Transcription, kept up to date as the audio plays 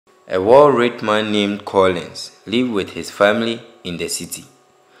A well-read man named Collins lived with his family in the city.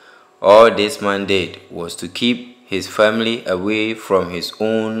 All this man did was to keep his family away from his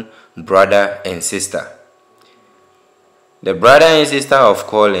own brother and sister. The brother and sister of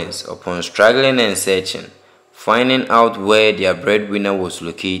Collins, upon struggling and searching, finding out where their breadwinner was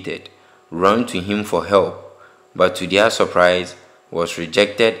located, ran to him for help, but to their surprise, was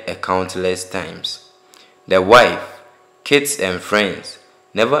rejected countless times. The wife, kids and friends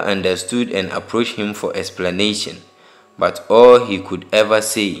never understood and approached him for explanation, but all he could ever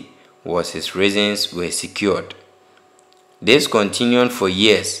say was his reasons were secured. This continued for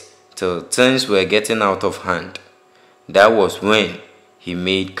years till things were getting out of hand. That was when he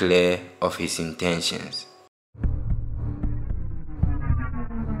made clear of his intentions.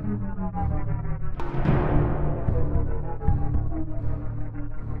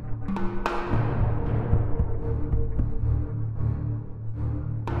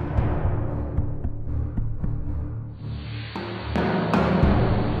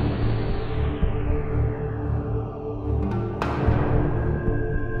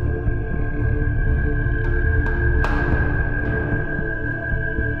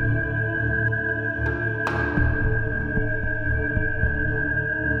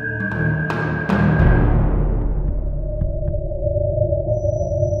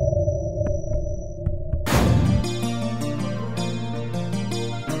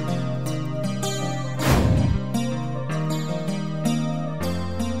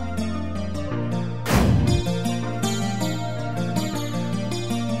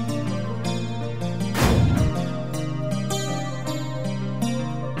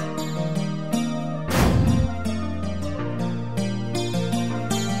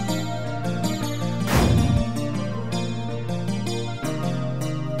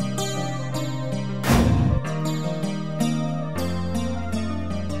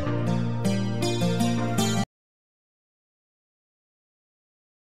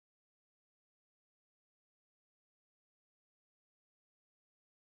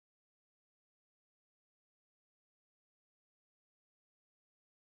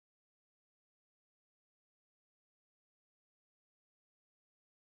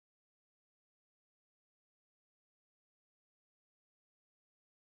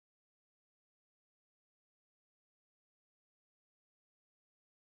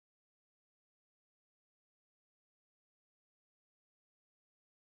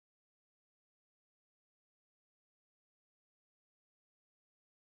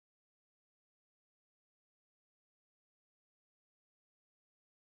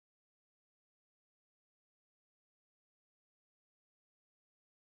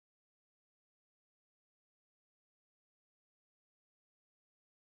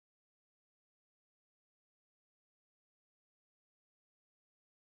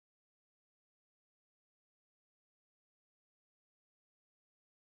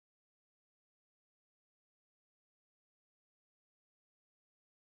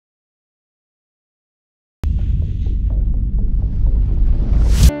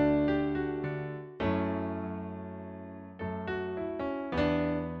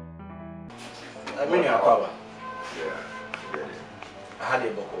 I mean, your power. Yeah. I had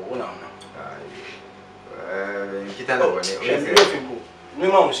a book of one. Kita na wani.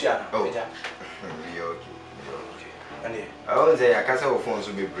 Oh, okay. And I was there. I can't say phones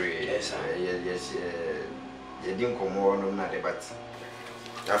will be brave. Yes, yes. You didn't come on na but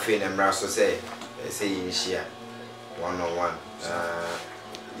I feel I'm raso say in share 101.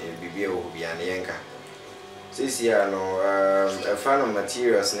 Bibi will be an yanka. This year no a fan of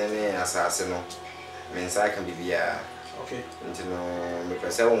materials nene asase no means I can be okay. Into no me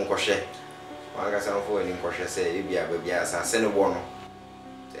pese won kwhye wan ga san fo ni kwhye say e bia ba bia asase ne bo no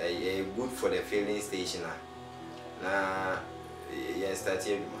good for the filling station na ye start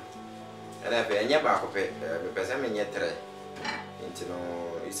here ma ana pe anya ba ko pe me pese me nye tre into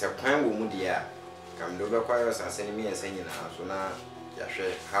no isa kwan wo mu dia kam do be kwayo asase ne mi ensanyi na so na ya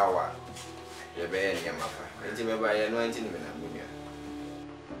hwe hawa ye be ye mafa enti me ba ye no enti ni me na munya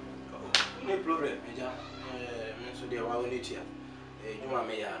no problem meja me so dia wa woni tia juma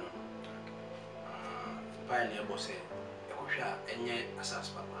me ya no pa ne bo se e ko hwa enye asas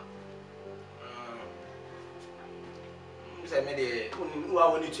papa se me de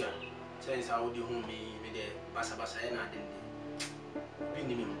wa woni tia se nsa wo di hu me de basa e na den bi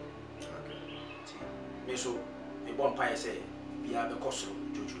ni mi okay me so me bon pa se bia be kosoro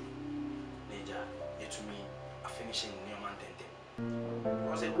jojo neja yetumi a finishing near mantente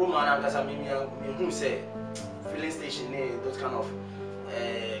because a woman and as a me who say filling station those kind of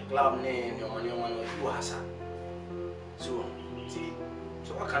club ne no money one do hasa so see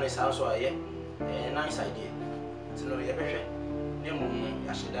So what can I say also yeah? Nice idea. So no, you better. Nemo,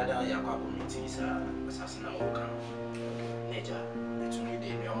 I should add a community assassin or can. Nature, it's only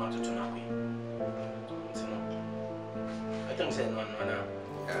the amount of tsunami. I don't say no.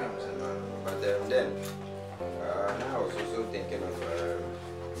 But then, now I was also thinking of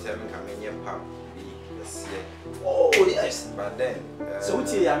 7 Ghanaian pub. Oh yes, but then so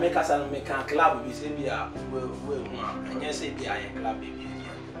what you make us and make a club we say be a we and you say be a club baby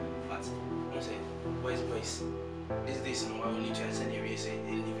but you say boys this no we need to send you say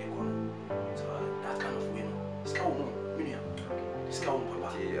they live in so that kind of way no this kind of papa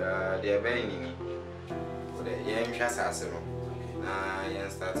they are very neat for the young assassin na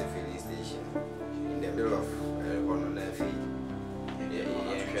start a filling station in the middle of on the feed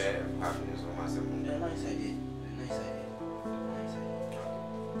nice idea.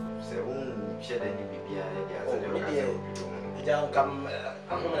 So, share the BBI. Come,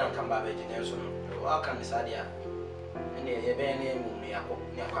 I'm going to come back to Nelson. How can this idea? And you're very name, me, I hope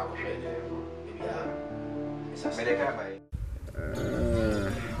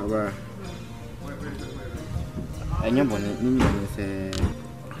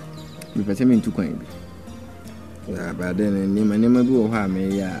but then, never do harm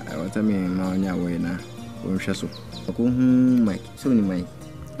me. What I mean, no, no, way now. Won't shadow. Mike, Sony Mike.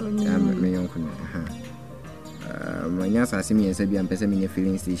 I'm my uncle. My nurse asked me and said, I'm passing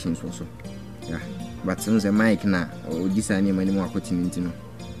filling stations also. Yeah, but soon the Mike now, or this animal anymore continue.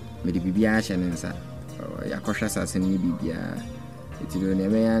 May the BB Ash and answer. Your cautious as any BB. It's the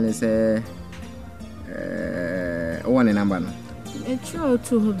name and say, one a number. It's true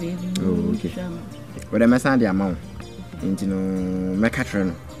to baby. Oh, okay. But I must add the amount into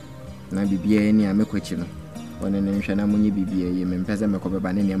Macatron. Na bibia ni amekwachino wona ne nhwe na munye bibia ye mempeza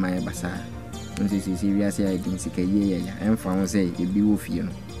mekoba ne ne mai basa nsi wiase ya din sika ye ya emfa ho sei ebi wo fie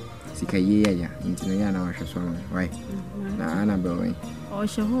no sika ye ya nti no ya na wahwe so no why na ana be won o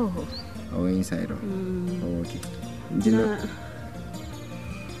sheho o inside okay nti no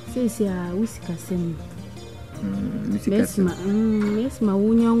sisi ya usika semi mesma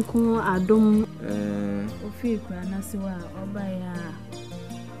wunyanko adom ofi kwa nasiwa obaya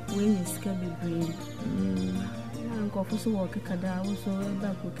when you scab a brain, Uncle so walk a cada, also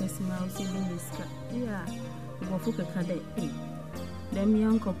back with Cassima, saving the scab. Yeah, go for a cada. Them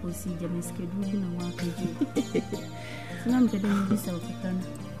young couple see them scheduled in a walk. Some better this out of Ghana.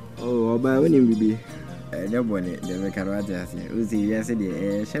 Oh, by winning baby. Nobody, the Macarata, who's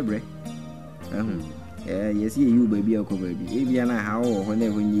yesterday, Shebre. Yes, you baby, or baby. If you know how,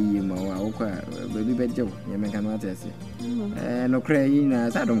 whenever you baby bedjo, you make an artist. No crying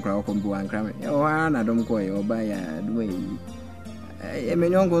as I don't cry combo and cram. Oh, I don't cry or buy a way. I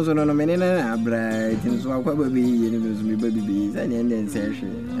mean, uncles on a minute, bright, and so I will be baby bees and then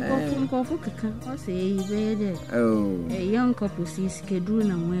session. Or say, a young couple sees schedule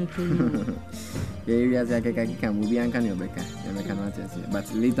and working. Areas like I can be uncanny, Rebecca, and I cannot tell you.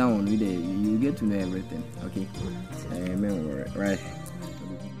 But later on, you get to know everything, okay? Right.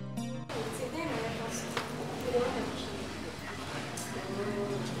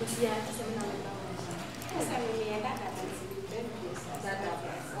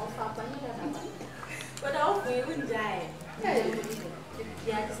 But I hope we wouldn't die.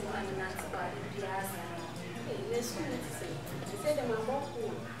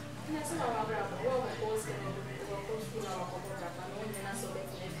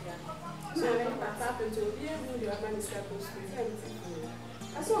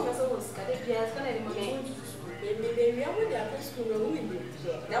 As long as I was studying, I was going to maybe I would have school.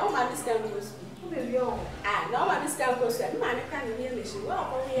 Now, my discount was now my discount was man can't hear me.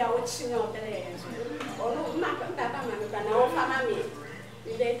 Well, we are watching out there. Or no, Mamma,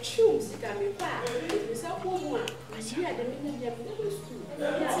 they choose it can be back. It's a woman. She had a minute of school.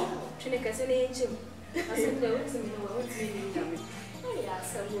 She makes an angel. I said, there wasn't no one's meaning.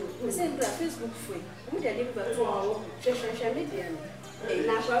 I sent a Facebook free. We did but to our social media.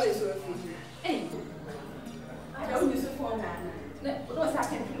 Now, is working. I don't use a phone. No, I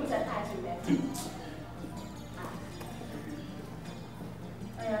can put that item there.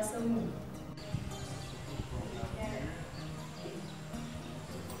 I have some.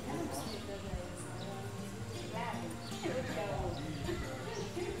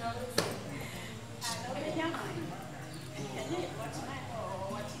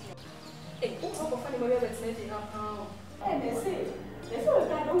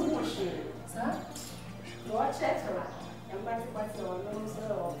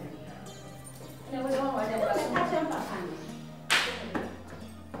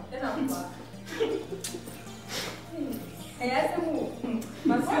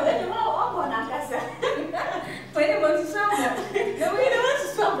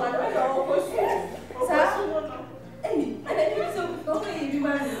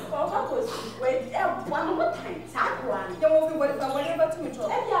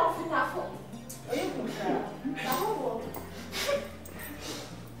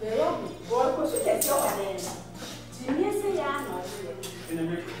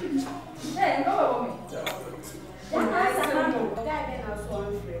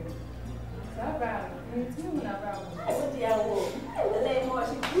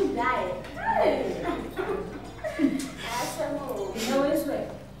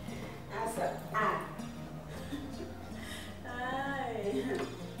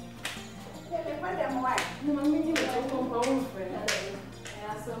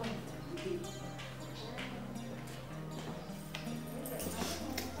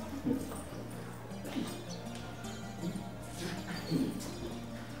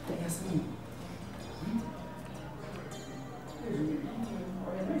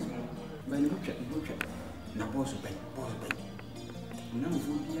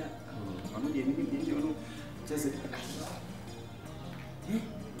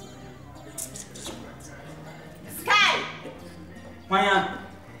 Maya.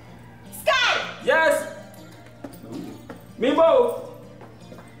 Sky! Yes! Mimbo!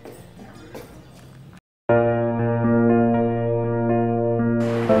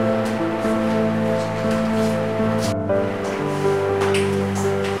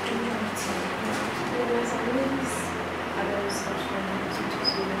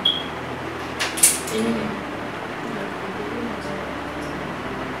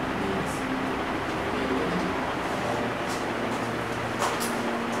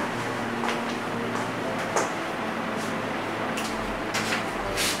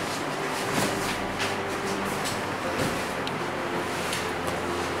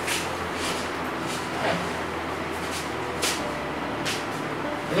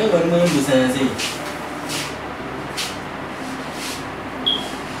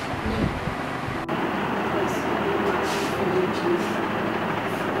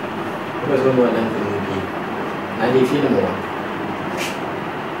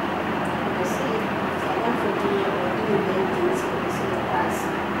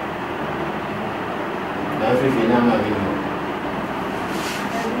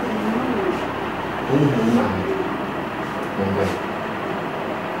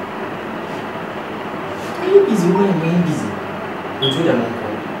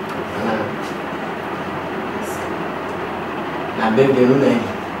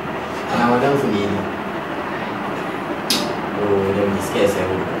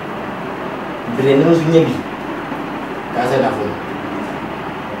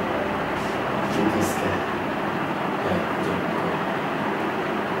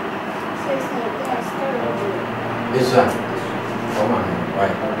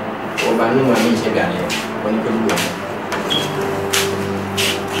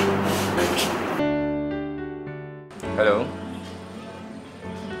 Hello?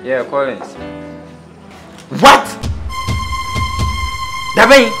 Yeah, Collins. What?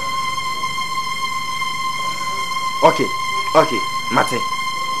 Dabe? Okay. Mate,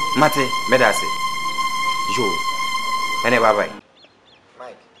 medase. Yo. Ene bye.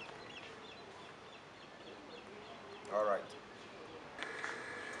 Mike. All right.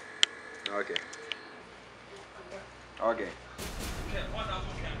 Okay.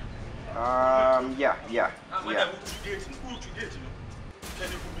 Yeah.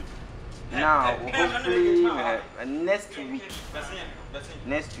 Now, hopefully,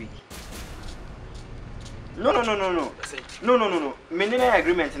 next week. No. Menina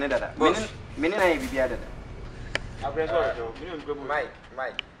agreement in that. Menina be the other. Mike.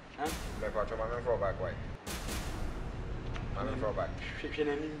 Mami for back.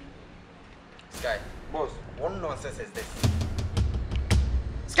 Sky. Boss, what nonsense is this?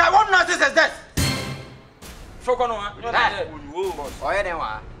 Sky, what nonsense is this? Boss. Oh, yeah, then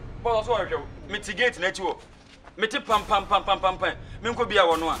what? Boss, what? Mitigate network. Meti pam. Me ko bia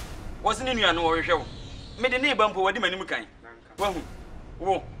wono a. Wo se ne nua no wo hwehwe. Me de ne bampo wadi manim kan. Wahu.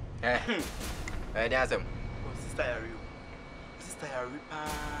 Wo. Dey asem. Sister Yari pa.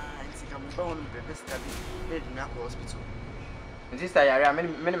 Nti kam ba wono bebe sister bi. Head na hospital. Sister Yari, me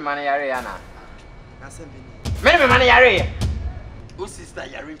man Yari ya na. Asem bi. Me man Yari. O sister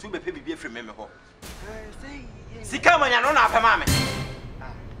Yari tu be pe bibie frem me ho. Sika manya no na apema me.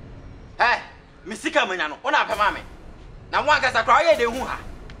 Me sika manya no, ona apema me. Na mo ankasa kra ye de hu ha.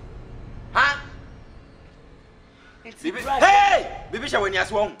 Ha? Bibi. Hey! Bibi sha wani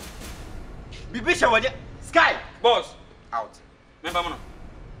aso hu. Bibi sha wani Sky, Boss, out. Member mono.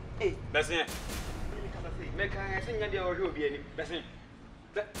 Hey, Besin. Me kan se nya de o hwe obi ani. Besin.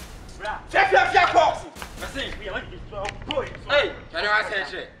 Bra. Fia ko. Besin. we want to go. Hey, Kani wa se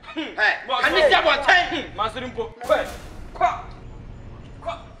hwe. Hey, Can you step on time? Masuri mpo. Kwa.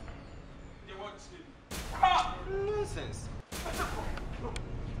 They want to. Nonsense.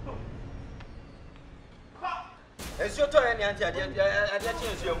 It's your turn, Auntie. I change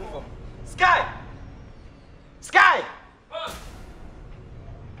your move. Sky! Boss.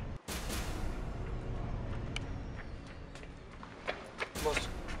 Boss.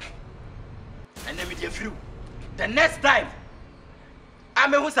 And then with your through. The next time,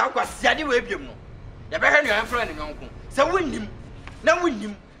 I'm a who's out was Zaddy Wabium. The better your friend and uncle. So win him. Now win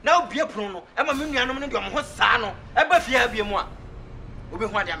him. Now be a prono. I'm a million of your Hossano. Ever fear be more. We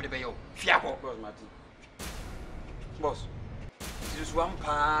want them to be your Fiaco. Boss Martin. Boss. This one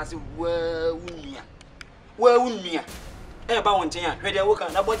pass where win me. Where win me? About 1 year, where they work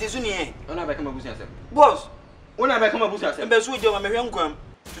on about this union. When I become a business. Boss, when I become a business, and best with your American gram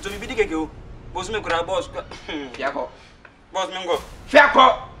to be the go. Boss, me grab boss. Fiaco. Boss, me go.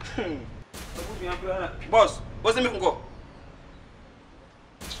 Fiaco. Boss, what's the me go?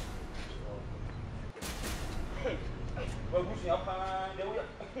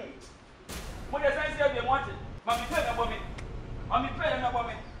 What does I say? You want it? Mammy, pay about me. I'm paying about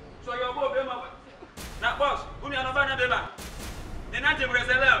me. So you're going to now, boss, who are not a baby? The Nancy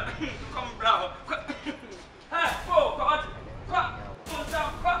Brazil, come bravo. Hey, go,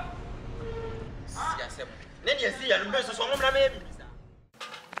 yes, then you see, I'm going to some of them.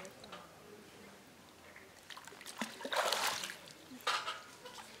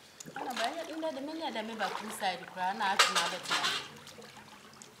 The many that member inside the crown are another time.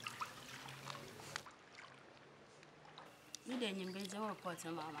 You didn't bring your report,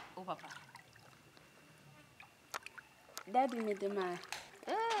 Mamma. Oh, Papa. Daddy made the man.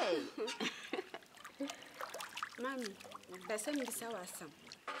 Hey, Mammy, that's some some.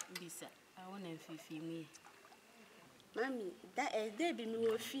 Bisa, I want to feel me. Mammy, that a baby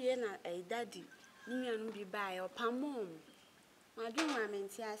no fear a daddy. You be by or pamon. My dream, I'm in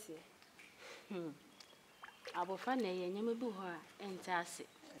Tiasi. I will find a young boy and Tassie.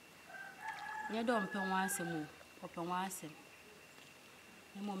 You don't pay once a more, open once. You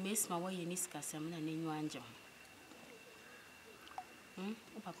will miss my way in this castle and in one jump.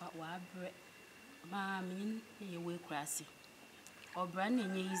 Papa, why bread? Mammy, you will crassy. Or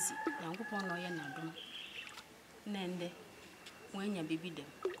branding easy, young upon no yanadum. Nende, when you baby them.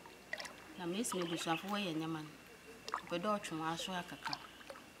 Now, miss me be halfway and your man. But don't you ask for a caca.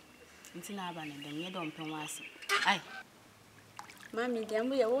 It's an abandon, you don't pay once. Aye. Mammy, then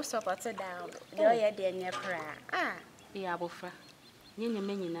we all supported down. You're dear near cry. Ah, the abofra. You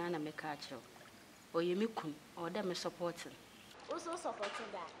mean you nana make catch you. Or you make or them supporting. Also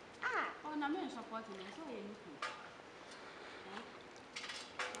supported that. Ah, oh, no, I'm supporting it. So you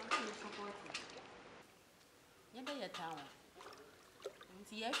I'm supporting. You be your town. And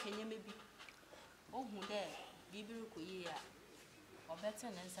can you maybe? Oh, who there? Bibi Rukuya. Or better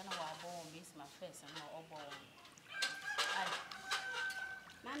than son of our born, miss my face and no born.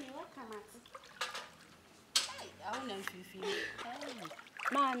 Mammy, what come at? I don't know if you feel.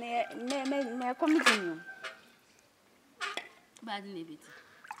 Mammy, may I come to you? Bad nibit.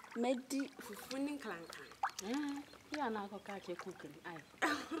 Medi funning clank. You are not going to catch a cooking. Aye.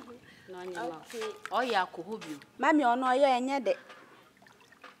 No, okay. Oh, yeah, could hope you. Mammy, or no, you're any day.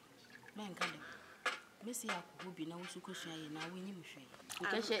 Man, can Missy, I could be no succussion now. We knew you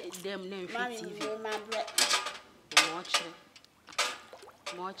can them name TV. Watch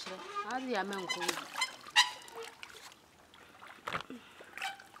it. How do you man call?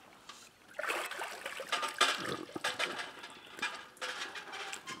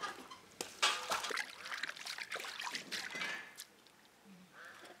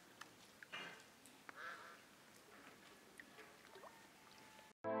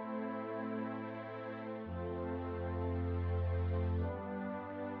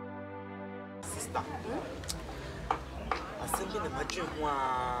 Imagine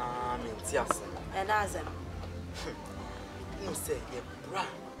one Tias And as them. No say, bra,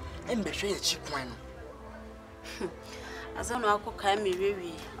 and be sure you cheap wine. As I know, I could come me,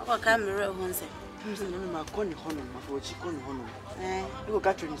 really. I could come me, Honse. My conny honor, my for chicken honor. You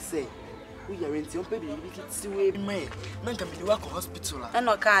got to say, we are in your baby, we get to a man. Man can be the work of hospital. And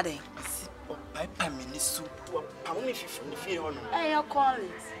no carding. By Pamini soup, I only from the field honor. Hey, your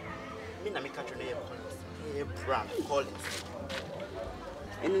Collins. Me, I make a trade of Brown Collins.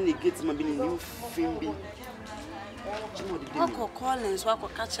 And then they get my new film. Wako Collins, wako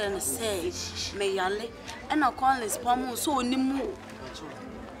catcher and say, may yale, and no Collins, Pomo, so any more.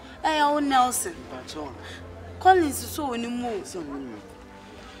 Hey, old Nelson. Collins is so any more. So,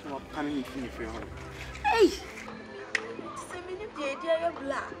 what coming in for your hey, it's a minute, dear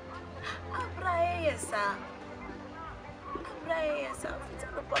black. I pray, yes, sir. I pray, yes, sir. It's a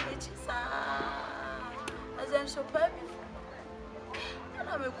public, sir. As I'm so perfect.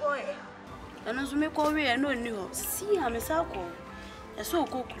 I'm a boy. And as we call me, I know you. See, I'm a circle. A so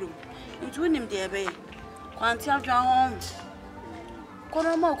cook room. It win him, dear bay. Quantia drown.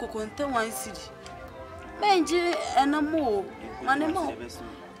 Coromoko contain one city. Benji and a more. Money more.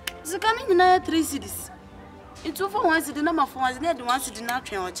 The coming in 3 cities. It's over once the number for one's net once it did not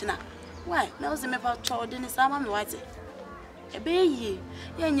train or China. Why? Now the map of child in the summer. What? A bay ye,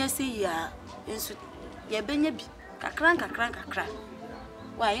 yes, ya, insult, ya benyabi, a crank.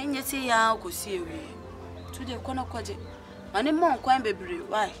 Why, and yes, ya could see you to the corner cottage. Money more quite baby.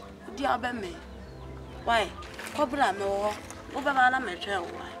 Why? Dear me. Why? Cobra no over my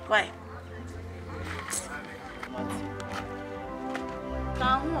child. Why?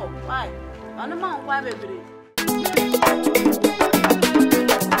 Now, why? On a mount, why baby?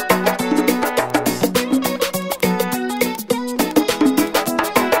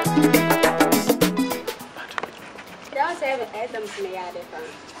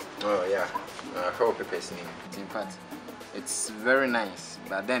 Oh yeah, I hope it's name. In fact, it's very nice.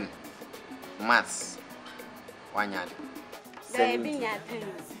 But then, maths, 1 yard.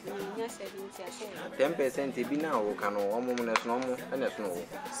 10% be now. Can almost normal and that's no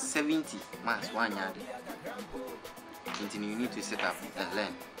 70 maths 1 yard. Until you need to set up and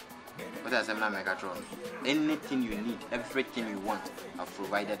learn. But as I'm not Megatron, anything you need, everything you want, I've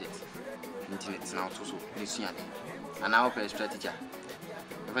provided it. Internet now too so. And I'll pay extra teacher.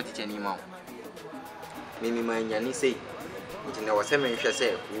 Never teach any more. Mimi my yanni say, it in our seminar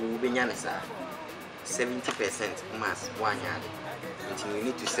say, we will be yanisa 70% mass 1 yard. Until you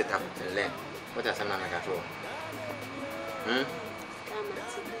need to set up and learn. What does a man make at all?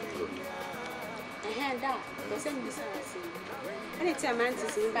 I hand out, but send this house. And it's a man to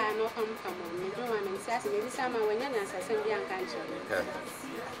sing by no come on. You don't want to say, maybe someone when you're not sending young country.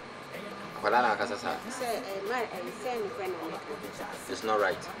 Kolana kasasa. It's not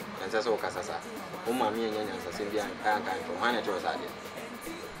right. And that's all kasasa. Uma me and Yansa Symbian can't from managers.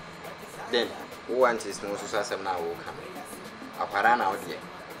 Then, who wants his most successful now will come. A parana out here,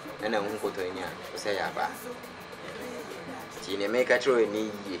 and I won't go to any say about. Tina make a true in ye.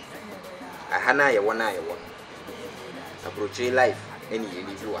 A hana ya 1 eye one. Approach life, any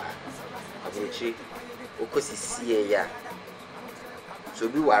you are. Approach Okosi see ya. So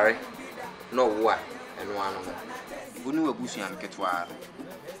be worried. No war and one more. Bunu a bush and ketwa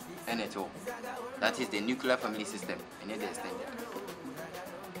and at all. That is the nuclear family system and it is extended.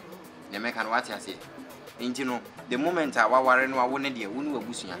 The American what I say. Intino, the moment I war and one idea, Unu a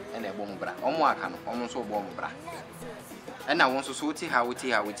bushia and a bomb bra, almost so bomb bra. And I want to sort how we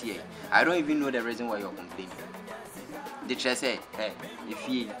I don't even know the reason why you're complaining. The chair say, hey, if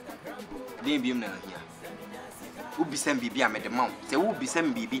ye didn't be here. Who be some baby? I made the mom. Say, who be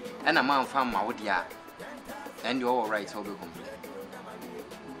some baby? And a man found my dear. And you're all right, so be complain.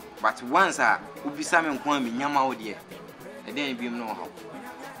 But once I who be some and come in Yama, dear, and then be no how.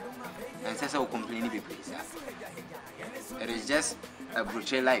 And says, I'll complain if you please. It is just a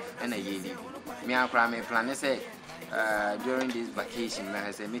brutal life and a yearly. Me and Crame plan say, during this vacation,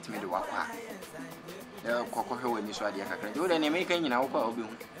 I say, meet me the Wapa. The cocoa when you saw the Akaka. Do then make any now,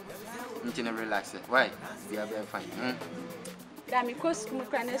 until relax it. Why? We are very fine. Damn, because school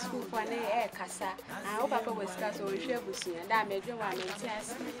for an air cassa. I hope Papa was cast or share with you, and that made you one and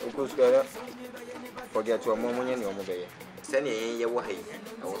yes. Forget your mom and your mobile. Send ye way.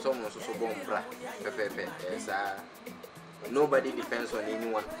 I was almost so born black. Yes, nobody depends on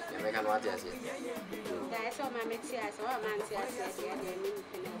anyone. You make an what I say. I saw my Messias or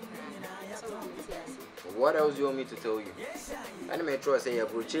What else do you want me to tell you? I may try to say a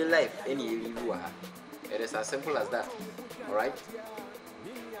brutal life any you are. It is as simple as that. Alright?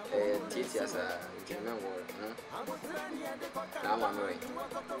 Teach us a German word. Now I'm going to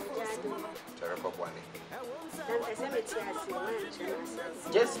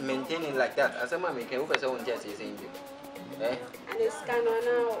just maintain it like that. As a man, can over someone just saying you. Eh? And it's kind of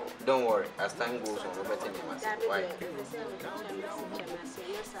now. Don't worry, as time goes on, we'll better name us. Why?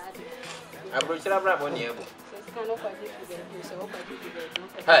 I brought you up on you.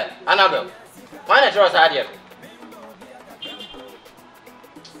 Hey, Annabelle, why not trust idea?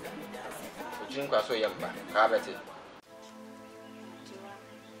 Drink was so young, carpet.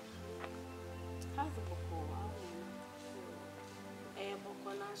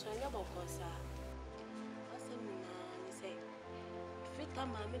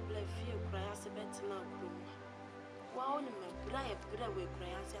 Mammy bless you, cry as a better now. Wow, my bride, good away,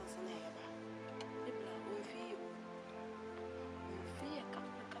 cry as a neighbor. People are going for you. Fear, come.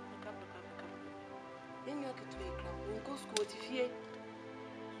 Then you get to a club, we'll go school to fear.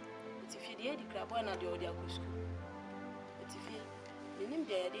 But if you did the crab, one of the other go school. But if you didn't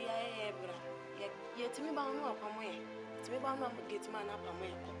dare, I ever yet to me bound up on way. To me bound up, get man up on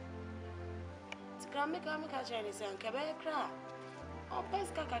way. To come make a Chinese and Quebec crab. Oh,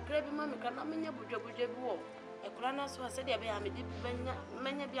 pesca crabby, mamma, can not mean a budget war. A coroner so I said, I am a deep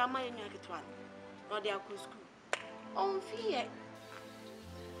many be a my young one. Or the school. On fear,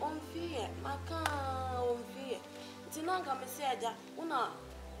 my car, on fear. Tinanga Messiah, Una,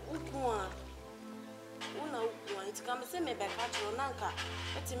 it comes send me back at your nanka.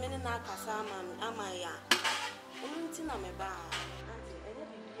 It's a minute naka, Saman, Amaya. Tina me ba.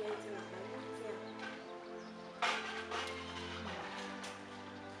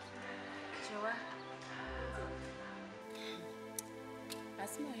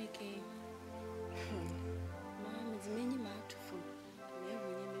 As my came, Mom is many mouthful.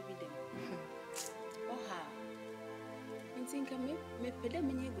 Maybe them. Oh, how? And think I may pay them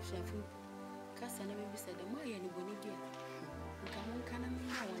in your bush and food. Cassa never be said, my and Bonibia. Come on, can I mean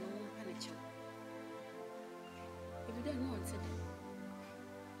one furniture? If you don't know, said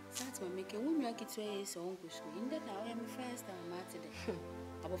that's my make a woman like it is so Uncle School. In that I am first time at today.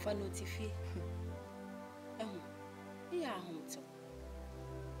 I will find no TV. Yeah, home so.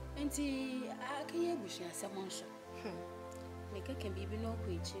 And I can wish you someone shop. Make a can be no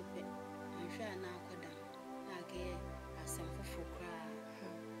quite cheap. I'm sure now go down. I get a sample for cry.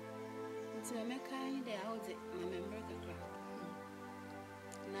 It's my kind there out there, my member cry.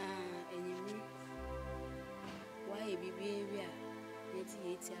 Nah, and you why be behavior? Yet,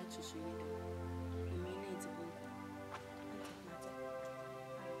 to show you. I mean, it's a home.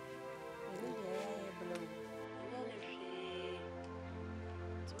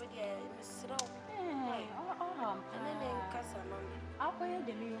 I'll buy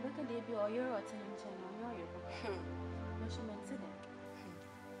the meal, look at the or your attention on your book. Measurement to them.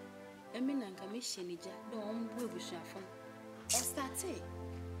 Eminent commission, don't move with your phone. Or start it.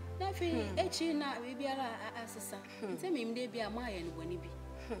 Nothing, not be a assassin. Tell me, they be a my and Bonnie be.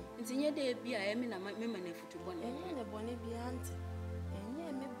 It's in your day be a eminent memory to Bonnie and the Bonnie be auntie. And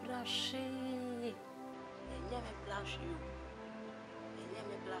yeah, me blush, and yeah, me blush you. And yeah,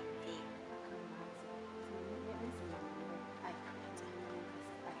 me blush you.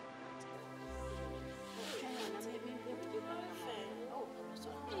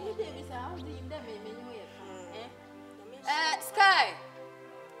 Sky!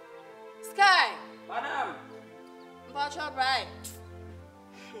 Sky! Madam! Watch your bright.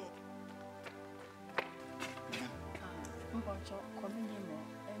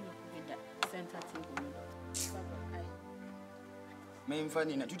 Main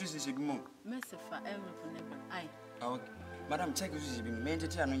funny, not to see more. Messi for every eye. Madam, check this is being made to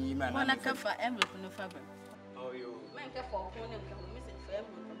tell you, man. One I for every fabric. Oh, you make a for one and come miss it for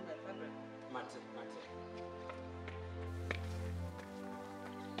every fabric. matter.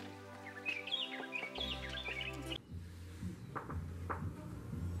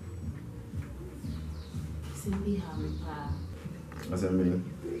 Cindy Hampa. What's happening?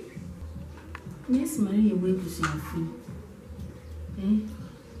 Yes, Maria, wait to see a free.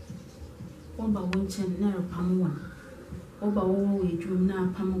 What about one chin, narrow palm one? What about all we drew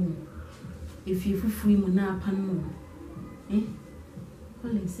now palm? If you free, will now palm.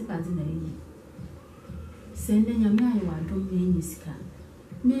 Calling Sibas in the evening. Sending your man, I don't mean his car.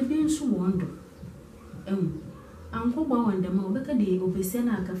 Maybe so wonder. Uncle Bow and the more back a day over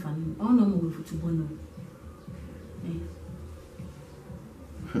Senaka fan, or no more for to bono.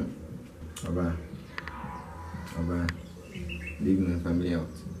 Oba, leave my family out.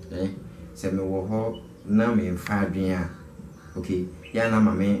 Send me wo now me 5 years. Okay, yeah, now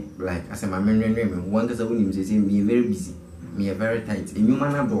my man, like I said, my man, one gets a woman say me very busy, me very tight. And you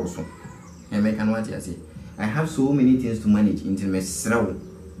man have also. And I can watch I say. I have so many things to manage until me slow.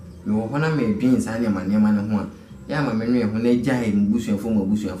 Me wo na me dreams and my name and one. Yeah, my man, when they jai bush and form.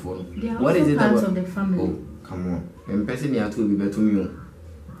 What is it about the family? Oh, come on. I'm passing here to be better to me.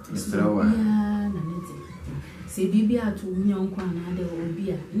 Se bibia to me on kwana de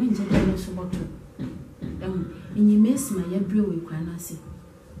obia me nje de so boto enyi mesma ya bre we kwana se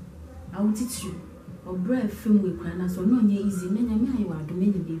awutitu obra fem we kwana so no nya easy na nya me ayi wa do me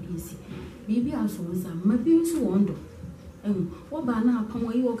nya bebi esi bibia so nsa ma bi so wondo wo ba na apon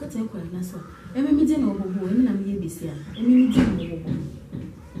wa yi wo kete kwana so mi de na obobo emi na me ye besi a mi de na obobo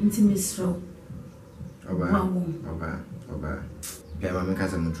nti mesro Oba Pema me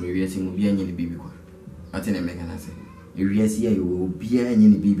kasa mutro wiase mu bia nyine bibi kwa ate na meka na se wiase ya yo bia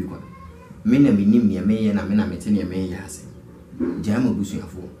nyine bibi kwa me na menim ne me ye na me na mete ne me ye ase jama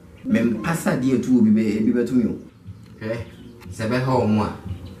busuafo me pasa de etu obi be betumi o se be ha omo a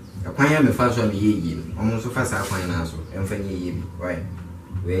akwan ya me fa so me ye yi no omo so fa sa akwan na so emfa nye ye bi why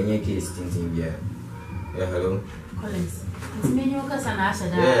we nye case tintin bia hello Collins it's me you kasa na asha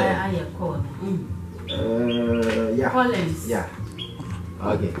da I call yeah Collins yeah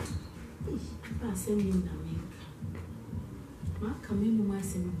Okay. I send you the ma come in my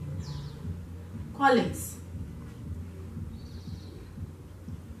send Collins.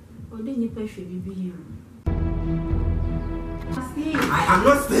 Or then you pay for BB. I am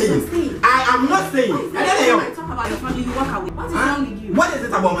not staying. I am not staying. I talk about your family, you walk away. What is wrong with you? What is it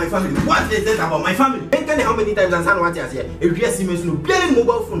about my family? What is it about my family? How many times I what you say? If you see me snoop,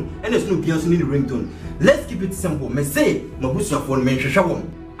 mobile phone, and a snoop in the ringtone. Let's keep it simple. Me say, my boost your phone, me show.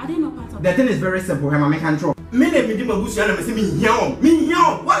 I didn't know part of the thing is very simple. I'm a control. Me name me my boost and me say me here.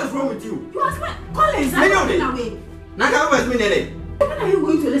 What is wrong with you? You ask me, Collins, I'm walking away. Now can you me nele? When are you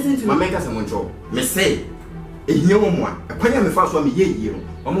going to listen to me? My make us a control. Me say. Ehia omo a kwanya me fa so me ye no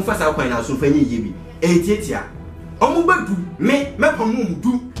omo fa sa kwanya so fa nye ye bi etietia omo badu me pamum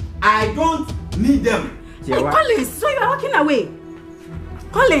du. I don't need them. Hey, Collins, so you are walking away.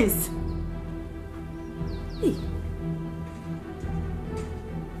 Collins. Hey.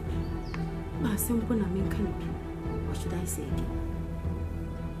 Ba simple na me kan. What should I say again?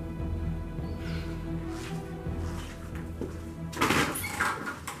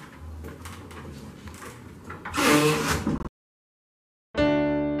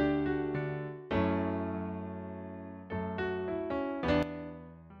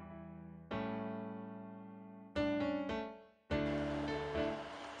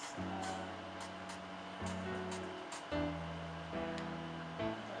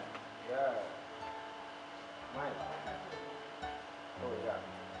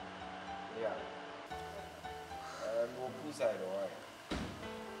 Side or what?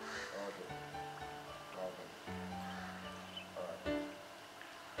 Okay. Alright.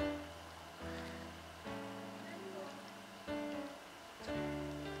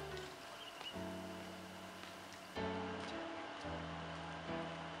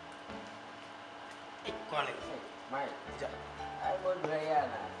 Hey, Colin. Mike, I want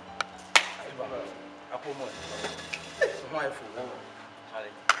Diana. I put more. My food.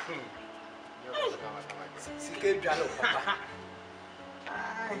 Sikhe jalo papa.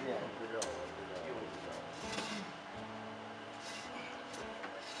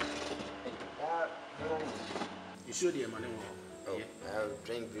 You show the money. Oh, I'll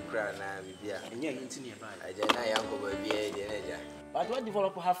drink the crown now, Bibia. And you're not nearby. I just know Uncle Baby. But what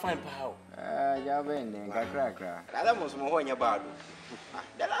developer have fine power? Jaben and Cracker. That was more about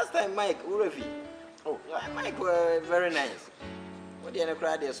the last time Mike Urefi. Oh, Mike were very nice. What do you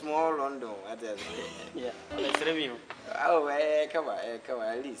cry? The small London. Yeah, let's review. Oh, come on,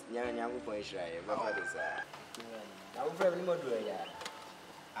 at least young point shy. What is that? I will probably more do it.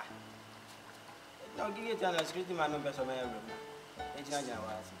 Now give it an security man members of my room. It's not your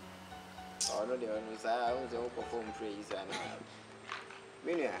house. Oh, no, the owners I was all perform praise and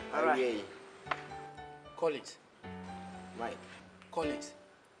Minia, all right. Collins, Mike, Collins.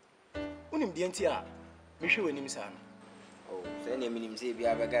 Unim dientia, Michu and him son. oh, send him in say, be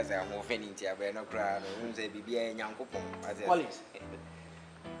a bagaza, I'm offending Tia, but no crowd, who say, be a young coupon. Collins.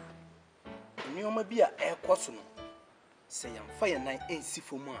 You may be a air question. Say, I'm fire night ain't see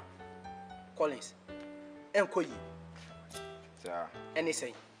for more. Collins, Enko ye. Sir,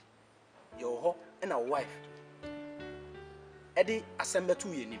 Anything. Your ho and a wife. Eddie assemble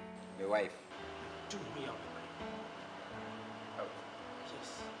 2 years. the wife. 2 million. Oh,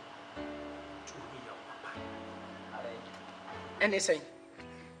 yes. 2 million, papa. Anything.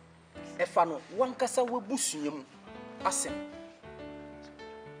 If I know one cassa will boost you, asem.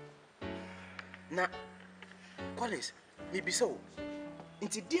 Na, Collins, maybe so.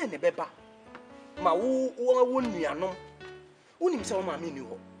 Into dear Nebeba. Ma won't me a no. Unim so mammy knew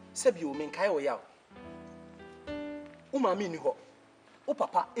her. Sabi you mean Kyle Yao. Umami knew her. O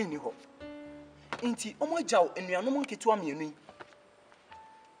papa, any ho. Inti, o my jow, and we are no monkey to a me.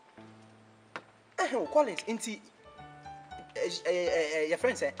 Oh, Collins, inti. Your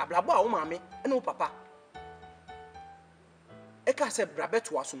friend said, a blabba, o mammy, and no papa. Eka said, Brabet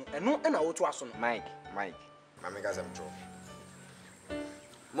to us, and no, and I to us. Mike, Mamma got some trouble.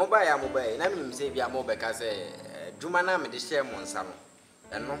 Mobile, and I mean, say, be a mobile, because Jumana made the share one son.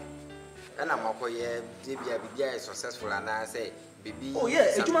 And no, and I'm a successful, and I say, Bibi. Oh,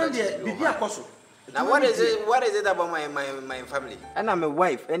 yeah, a human Bibi apostle. Now, what is it about my family? And I'm a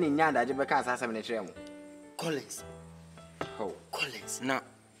wife, any young that you can't have a tram. Collins. Oh, Collins. Now,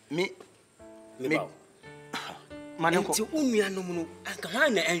 me. Manako. Ti unua no mu no anka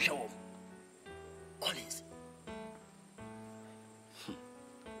han na enhwe wo. Collins.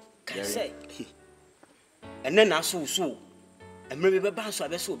 Can say. And then I so. And maybe be ban so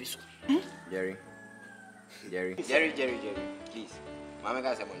abeso obi so. Jerry, please. Mama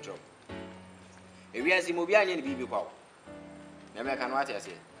got some trouble. If we are seeing Mobian and Bibi Power. Na me kan what you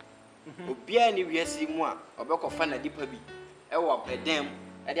say. Obia ni wiase mu a obekɔfa na dipa bi ɛwɔ predem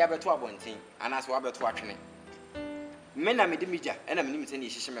ɛde abeto abɔnten anaso abeto atwene. Me na me de mija ɛna me nim sɛ ne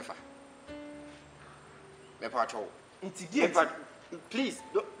yehye mefa. Me pa atwo. Please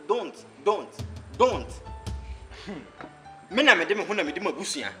don't. Me na me de me ho na me de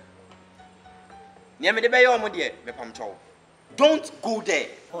mabusua. Ne me de be ye omo de me pam two. Don't go there.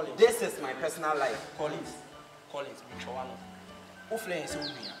 Collins. This is my personal life. Collins, me try one. O flare say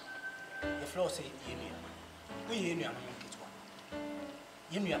unua. The floor say yenua. We yenua no nketwa.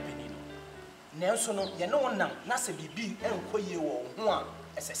 Yenua penino. Nanso no ye no wonam na se bibi enko ye wo ho a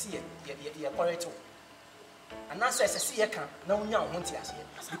esese ye correct. And that's why I say, now we are wanting us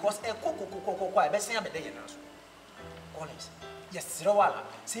because a cocoa, I best say a better than us. Collins, yes, Rawala,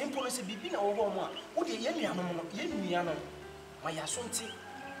 same police be been over one. Would you hear me? My assunti,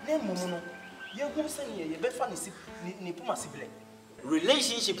 name Momono, you who send ye, bet funny, Nipuma sibling.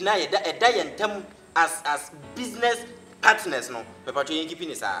 Relationship now a die and term as business partners, no, but you keeping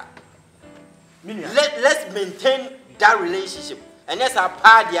this. Let's maintain that relationship. And yes, our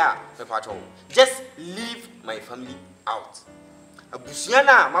party, just leave my family out.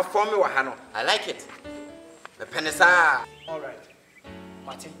 Abusiana, my family wahano. I like it. The penesa. All right,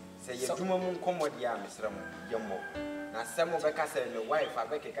 Martin. Say you do mum come with ya, Mr. Yamo. Now, some of the castle and the wife, I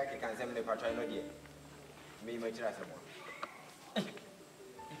beg a kaki can send the patrino dear. Me, my trust.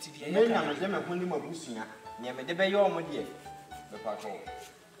 Men, I'm a gem of Honey Mabusina, near me, the bay or my dear. The patrol.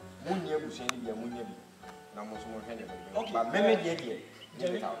 Munya Busani, your Munya. No more friendly. Okay, but maybe the idea.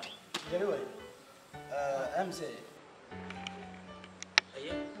 Very well. I'm saying, no,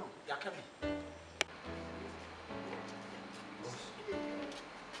 you're coming.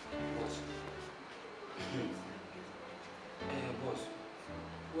 Boss,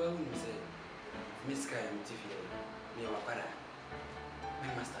 well, you say, Miss Kai and Tiffy, near Wakara, my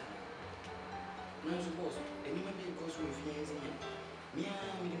master. No, boss, any maybe goes with fiancé. Me,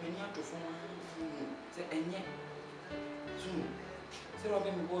 I'm the many to form. Say, and yet, soon. Say,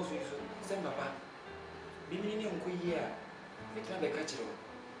 Robin, boss, you send Papa. Be meaning on Quia. Make my catch it.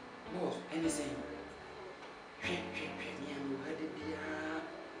 Boss, anything. Me, and you had it be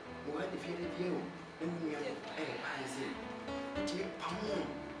who had the fear of you. And we are I say,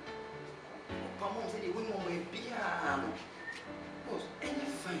 Pamon said, you wouldn't want to be boss, any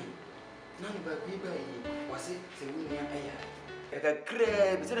fine. None but we was it, say, we are like a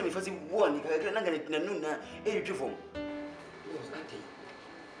crab, instead of me for one, you can get a noon, a uniform. Boss, I think.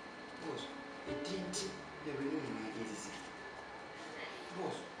 Boss, it didn't the renewing easy.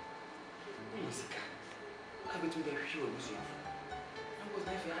 Boss, who is a cat? I bet you they're sure, Lucy. I was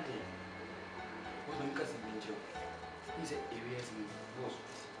never at it. What my cousin Minjo? He said, if he has me, boss.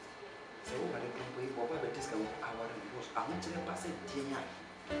 So, what I can pay for a discount, our boss. I want to pass it, Tia.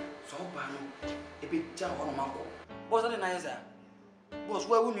 So, Bano, a bit down on Marco. Was that an answer? Boss,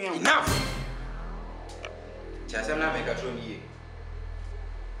 where would you enough? Chasam make a true ye.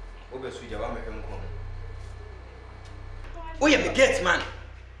 Over Sweden, I'm a come. Oh, yeah, the gates, man.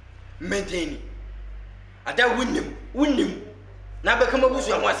 Maintain. I don't win him. Now become a bush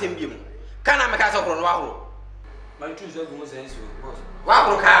and what's him. Can I make us up on Wahoo? My two jobs was answer, boss.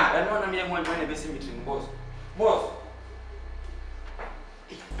 Wahoo can. I don't know one money based between boss. Boss,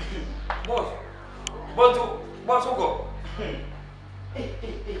 who go?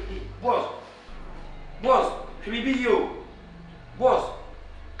 Boss, should we be you? Boss,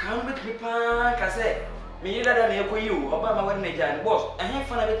 come with me, Pan, I say. Me rather than echo you, Obama when they jan, boss. I have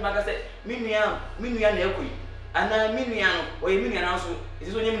fun of it, Maca said, Minian, Equi, and I Minian, or a Minian also, it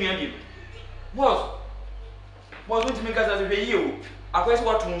is only Minian. Boss, going to make us as a you. I quite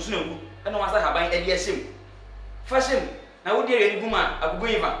what to snow, and once I have buying a sim. Fashion, I would hear any woman, I would go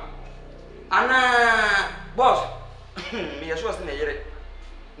even. Anna, boss, me as well as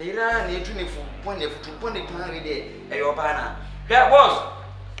Nira, near to me for 20 time day, a your banner. Here, boss,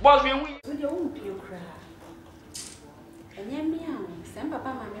 we won't be a cry. And yet, me, some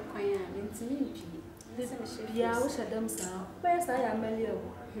papa, my choir, and to me. Yeah, I wish I done so. Where's I am, Melio?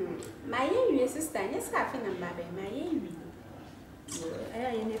 My young sister, yes, half in a baby, my young. I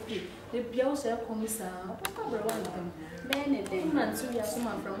ain't a pig. The Bios are commissar, cover one of them. Benedict, man, so you are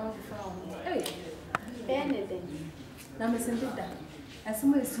someone from our farm. Hey, Benedict. Now, Miss Indida, as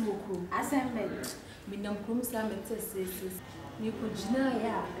some is so cool. As I meant, me no commissar, says, you could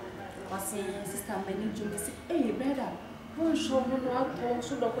deny, was saying, sister, many Julius, hey, better. One show me no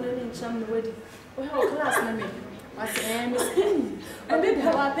so documented in some wedding. We have a class name. I say, I beg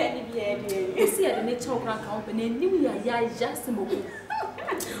how penny be. See, I didn't talk around company, and you are just a movie.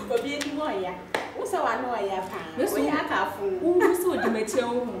 Or be any more, yeah. What's our no I have? Miss we are careful. Who saw the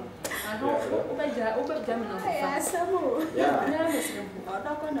material? I don't open them. Yeah,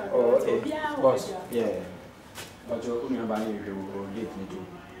 oh, okay. Boss, yeah. But you're only about you will get me too.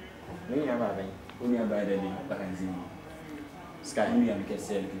 When you have a only about the vacancy. Sky, me can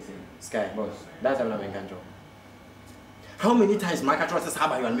say, Sky, boss. That's a loving control. How many times my control has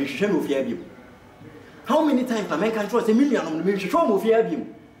had you and me shame of you? How many times my man controls a million on the shame of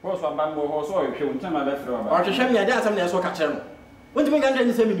you? What's what Bambo or so if you will tell my left or to show me a dance and so catch them. When do we get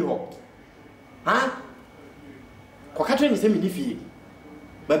any semi home? Huh? Catching is semi defeat.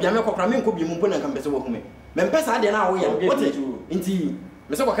 But Yamako Kramin could be Mumpuna and Campes of me. Mempesa, I now we are what you indeed.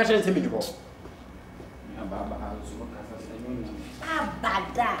 Mr. Catching is semi home.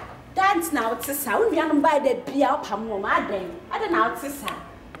 Bada. Dance now to sound young by the Pia Pamo, I don't know to sound.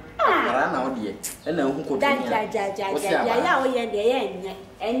 I know, dear. And now who could and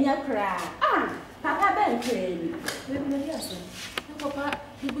your cry. Ah, Papa Ben came. Papa,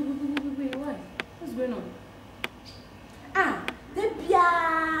 what's going on? Ah, the Pia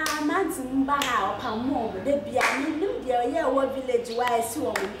Mountain Bahao Pamo, the Pia, yeah, what village where I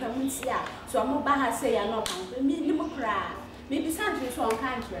saw him come here. So I'm about to say, I'm not me, you cry. Maybe something is one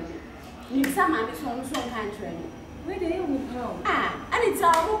country. Maybe some are this one country. Where do you go? Ah, and it's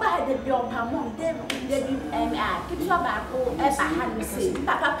all about the bill Pamon, keep your back as I had to say,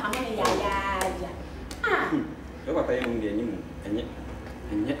 Papa Pamon, ya. Ah, you're a paying and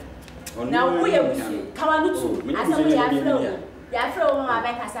yet. Now we are with you. Come on, I saw we are flown. You are flown my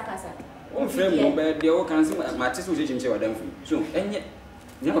back as a casa. Oh, friend, but the old council, my sister was in them. So, and yet,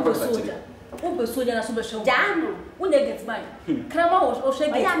 never soldier. Oh, soldier, a super show. Damn, when they get mine. Come on, or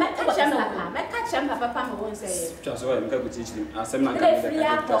shake. I met Papa won't say. Just so I'm going to teach him. I said, I'm going to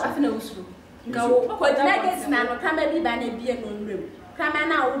go. Quite nuggets, man, or come and be by a beer room. Come on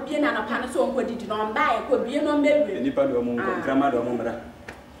now, be an apanaso, what did you not buy? Could be no baby. Any part of grandmother or mother.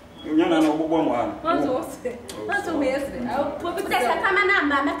 You know, one. That's a way. I'll put it as a common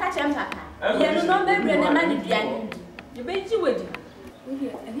number, I catch him, Papa. You know, baby, and a money behind you. Bet you would. And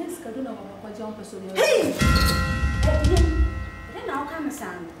yes, I don't know what John pursued. Hey! Then I'll come,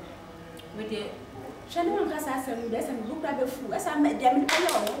 son. With the Shannon has asked him, yes, and look at the fool. As I met them, I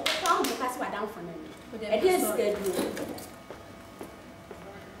found the password down for them. But it is scheduled.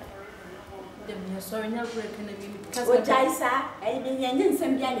 Sorry, no breaking again. What I saw, I didn't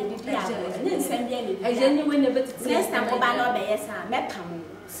send me any details. I didn't send me any. I genuinely never next time over no bears, met Pam.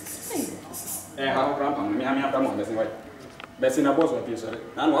 How grandpa, me, I'm not on the way. Bessie, I was a piece of it.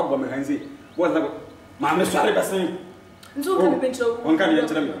 I'm not going to Hansi. What's that? Mamma, sorry, Bessie. So can be so. One can you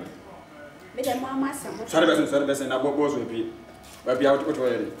tell me? Mamma, sorry, Bessie, I was with you. But be out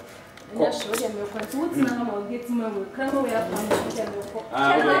already. Yes, show them your contours. Now I'll get to my work. Come away up and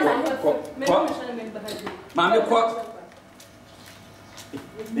Mamma, what?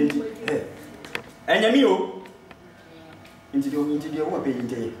 And you into the open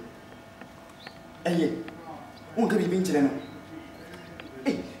day. And yet, won't be being children.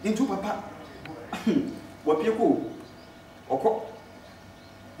 Into Papa. What you go? Or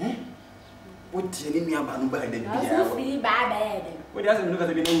eh? What do you mean about by the bad? What doesn't look at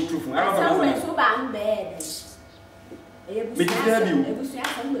the truth? I don't know so bad. They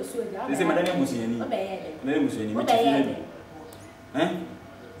say, Madame Mussini. Madame Mussini. Eh?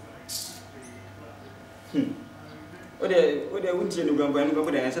 What they wouldn't you go and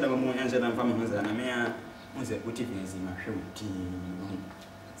go there and said, I'm more answer than families and I may was a good evening in my show.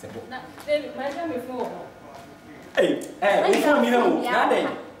 Hey, before me, no, nothing.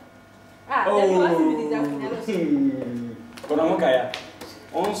 Oh, Koramokaya.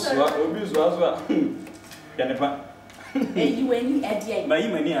 On swap, abuse was well. Can you any idea? My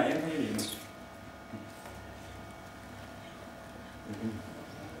money, I am here.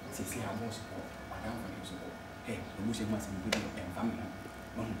 See, I was hey, the music must be good and family.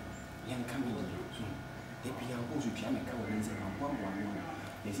 Young coming soon. They be our boss with Yamaka and say, one.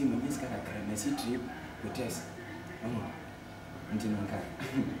 They see my miss character and I see trip with us. Until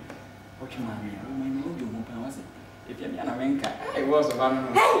what you mammy, I will know you was it. If you're a man, it was a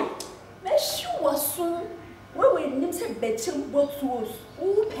man. Hey, Miss, you was soon. When we need to bet you both tools,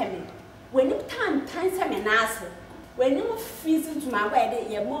 penny. When you time some an answer. When you freezing to my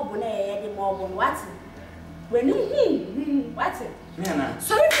wedding, you're more than what? When you what? So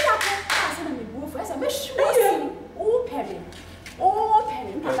if you are passing me, boo, first, I wish you was all penny. Oh,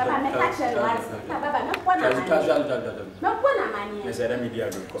 penny, Papa, my catcher last. Papa, not one of my money. Said, let me be a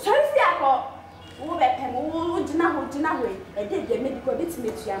good. So if you are oh, Pem, oh, dinner way, I did the medical bits me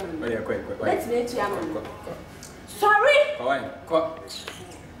to Yaman. Let's make Yaman. Sorry?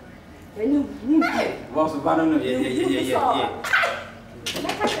 Boss, no, yeah.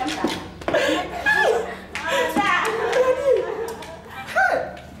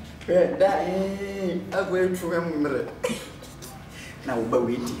 I'm going to remember. Now, but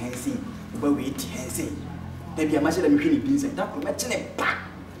wait, Hansi. Maybe I must have been beans and talk much in a pack.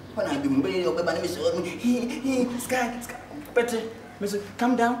 When I do way of the money, Sky, better. Mister,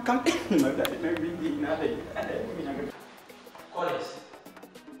 come down, come.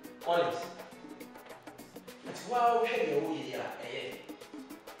 Collins. It's wow, hey, oh, yeah,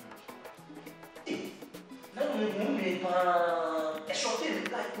 no, a short thing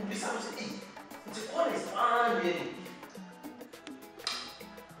like to be something. It's Collins, fine, really.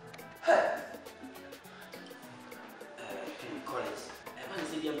 Collins, I want to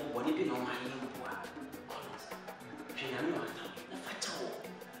see you body being on my new Collins. She knew what the fat hole.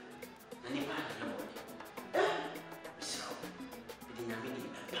 And if I know so, it didn't have any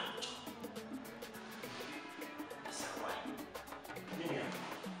about. That's why. Minion.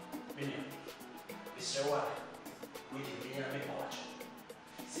 Mr. Why? We didn't have a watch.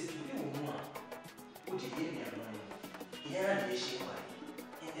 See, you know, who did you hear me? Yeah, they shake my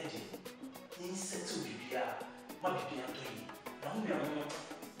energy. Instead to be here, what did you do?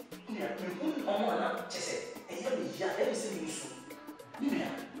 No, just and let me see you soon.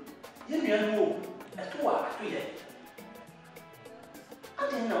 You know, at 2 hours, 3 days. I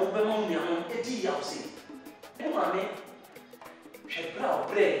didn't know where mommy a tea house. And mammy, she brow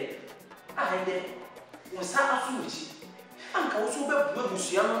bread. I did was absolutely. Uncle was over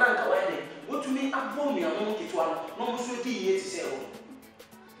Busian and Uncle Eddie. What to me, I'm bombing among it one, no so tea to sell.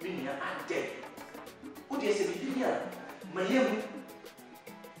 Meaning, I'm dead. What is it? My young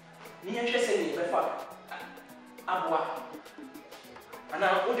me interested in the fact. Abwa. And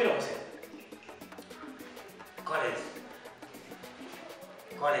now, what did I say? Collins.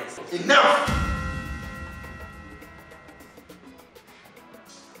 Enough!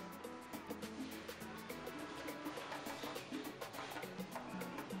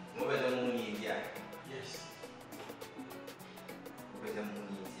 Yes.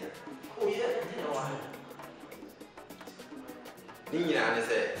 Oh, yeah, you know why. Nina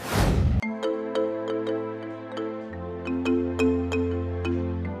said.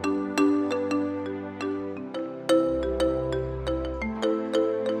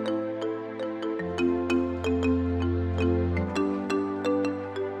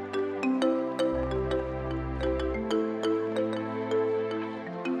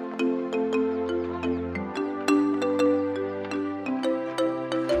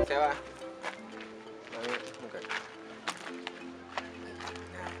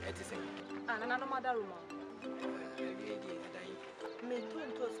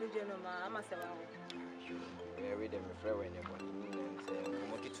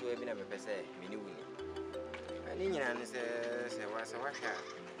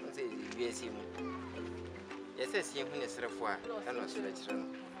 Yes, you win a serafua, and not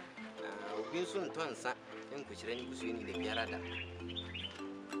selection. We'll soon turn some and which any was winning the Yarada.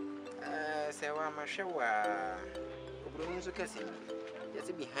 Sewa Mashawa, Obrunzo Cassin. Yes,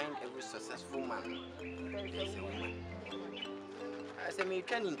 behind every successful man, there's a woman. As a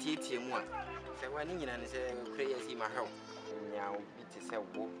American TTM one, Sewaning and say, crazy my home. Now, it is a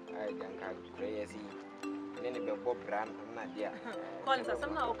walk, I don't have crazy. Then a Bob Brand, not there. Collins,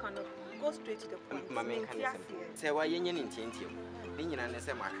 somehow cannot go straight to the point. My mechanism. Say, why you in Tintium? Being an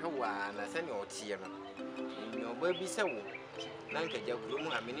SMA, and I send your tear. Your baby so. Nanka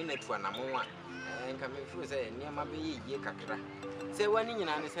Jackroom, I mean, in it one, and coming through, say, near my baby, Yakra. Say, one in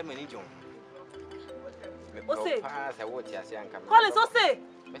an assembly, John. What's it? I watch as young Collins, what's it?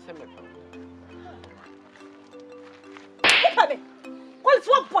 Open me! Collins,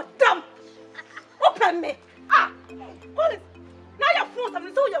 what but damn! Open me! Ah! Collins! Now your phone,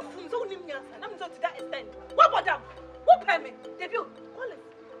 I'm so your phone, so name answer. I'm so to that extent. What about them? Open me! Debut! Collins!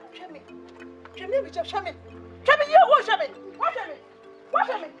 Show me! Show me, Richard, show me! Show me, you won't show me! What show me? What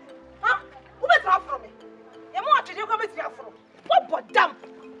show me? Huh? Who better have from me? You want to do come with you from? What about them?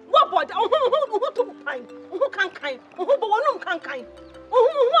 What about them? Who to kind? Who can kind? Who but can kind?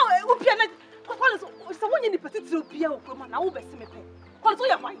 Who piano? Collins, someone in the particular beer of Roman, I will be seen. Collins,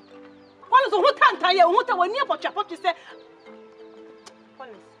 your mind. Collins, who can't tell you what I will near what you say.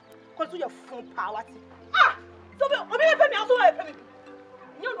 Collins, your phone power. Ah! So, me also.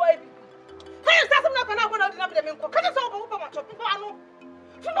 You know, I can't start some knock on out of them. Can you solve over my chopping?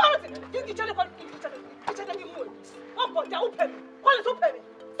 You teach other more. What about the open? Collins, open me.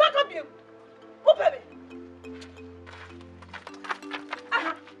 Suck up you. Open me.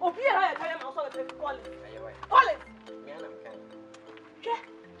 Ah, oh, here I am also a Collins. Collins.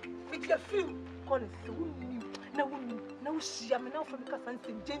 she am now from Cassan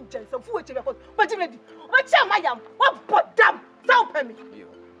Ginger, so for which you have but ready. What am I am? What but damn, help me.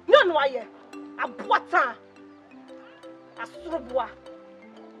 No, I am. A boita. A strobois.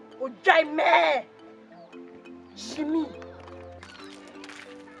 O Jaime. Jimmy.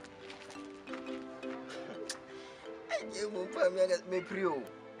 You will find me prio.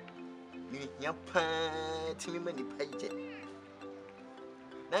 You pan to me many pages.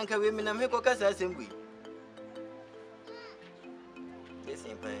 Nanka women and make a cast as in we. The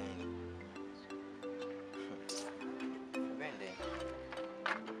same pain.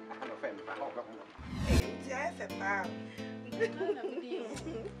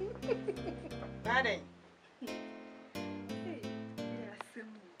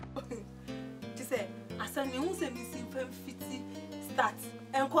 Say, I send you some missing 50 start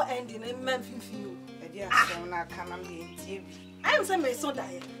and co ending and man for you. I am some son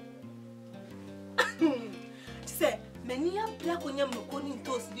diet. Say, many a black on your McConin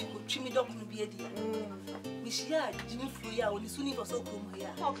toast be could trim it up in be a dear. Michia, Jimmy Fuya, or the Sunni for so come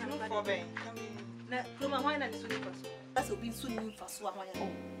here. How can I obey? Now, wine and Sunni for so. That's a been soon for so.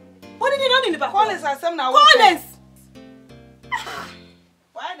 What did you know in the back? Collins are some now. Collins!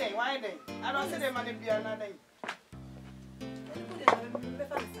 Why they? I don't say them money be another.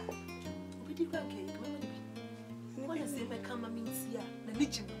 What is it? Come and see ya.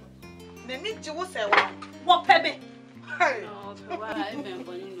 The Nichi will say, what pebble? No, I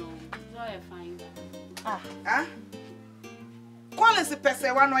remember, you know, I find ah, Collins is per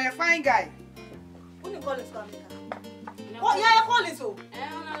se one or a fine guy. Who you call this guy? What? Yeah, Collins. Oh,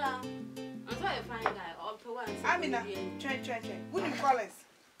 I'm so a fine guy. I mean, try. Who you call us?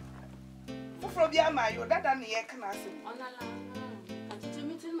 Who from Yama, your dad and the air can ask him.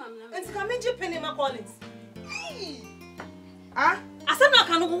 And to come in Japan in my Collins. Ah, I said, I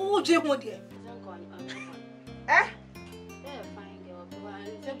can't go to Jim, dear. Eh?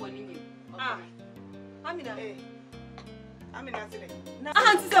 Ah, I mean, I said, now I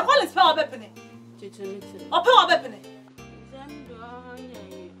have to call his power weapon. Or power weapon.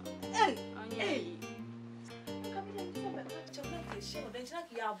 Hey.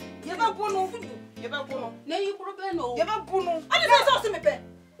 You have Bono. Nay, you could have no. You have Bono. I didn't say me.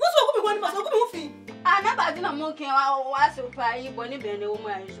 What's what we want to go? I never did a monkey. I was so fine. You want to be a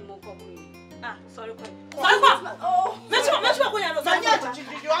woman. Ah, sorry. Oh, let's go.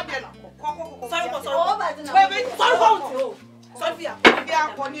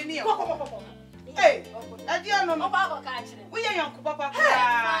 Hey, I don't know about catching. We are young papa.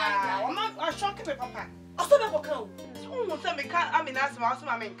 I'm not shocking papa. I saw that come. Almost me can't. I mean, that's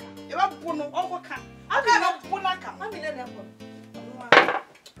my main. You have Puno overcome. I can't Punaka. I mean, I never.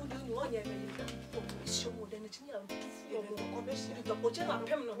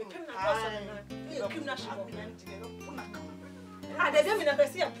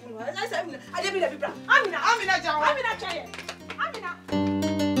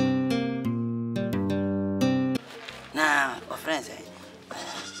 Now, friends,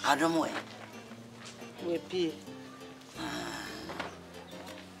 I don't know. We pay.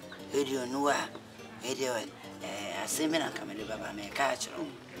 Radio Noah, radio, a seminar coming to Baba may catch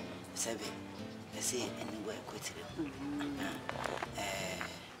on. Seven, I say, and we're quitting.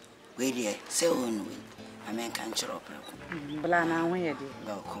 Radio, so on. I mean, can't chop up. Blana, when you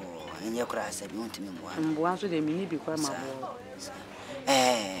go, and your cry said, you want to me one. Once with a mini because my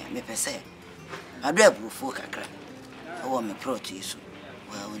me per se. I do have folk a crack. I want me pro to you.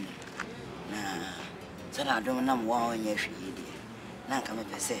 Well, so I don't know why you're she. Now come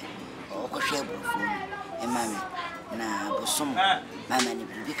per se. Or share phone. And mammy, now, but some mammy and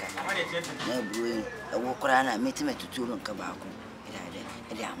Bibica. No brewing. I walk around and meet him at 2 on Cabaco.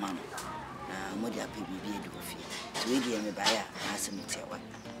 It had mamma. Now, what your baby be a do for you? To eat me by her, ask me tell what.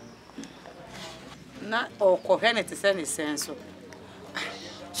 Not all coherent to send his sense.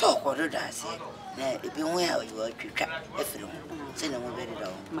 So, what did I say? If you well, you are to trap everyone. Send them very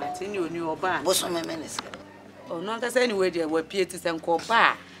low. Martin, you knew about Bosom minister. Oh, not as anyway, there were Pietis and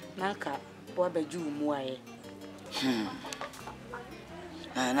Copa. Nanka, what a Jew, Moy.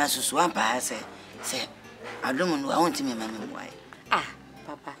 And as a swamp, I say, I don't know, I want to me, mammy, why. Ah,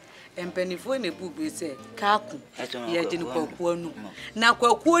 Papa, and Penny for any book, we say, Kaku, yet didn't call Quonu. Now,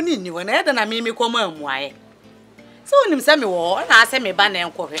 call Quonu, you and I don't mean me come on, why. So, when him send me war, and I send me banner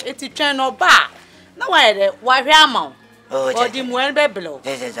and coffee, it's a train or bar. No, why am oh, the moon below.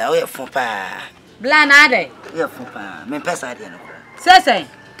 This is a way for pa. Blanade, you're for pa, me pass I didn't. Say,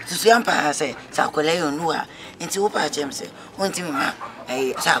 to see Ampa say, Sacoleo Nua, into Opa James, won't you, ma?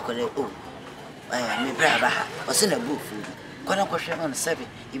 A Sacole, oh, I may brava, or send a book food. Quite a question on 7,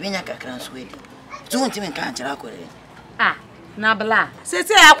 you been a can't sweet. Don't even can't alcohol. Ah, na bla. Se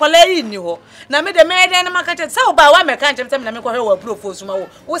akwala yi ni ho. Na me de me de na maka se wo ba wa me kan chem na me ko hwe wa brofo suma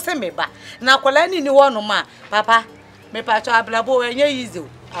wo se me ba. Na akwala ni ho no ma. Papa, me pa cho ablabo enye yizo.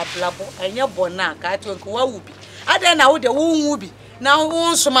 Ablabo enye bona ka to nko wa wubi. Ade na wo de wo nwu bi. Na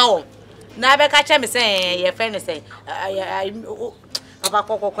wo nsuma wo. Na be ka chem se ye fe ne se. Papa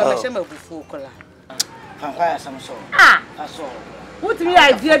kokoko me se mabufu kola. Fankwaya samso. Ah, aso. Wutimi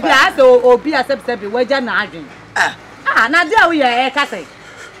idea bi a se obi asebse bi waja na adwen. Na dia wo ye ka say.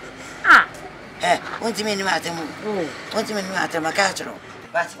 Wonti ni matemu. Wonti ni matemu ka chiro.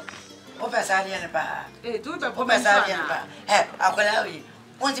 Bati. O pesa ali ne pa. Tu be o pesa ali ne pa. Akola wi.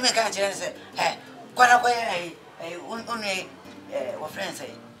 Wonti me ka chiro ne se. Kwana kwa ye unu wo friends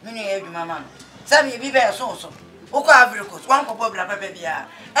say. Me ne adwuma ma no. Sabi bi be so. Oko Africa, one popo bra papa bia.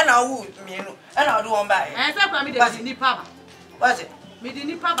 E na wo mienu. E na wo do won ba e. Se kwa mi de ni pa ba. What's it? Me di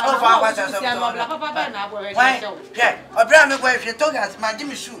ni pa ba. O fa kwa so. Papa be na abo he show. Obra me kwa hwe togas ma give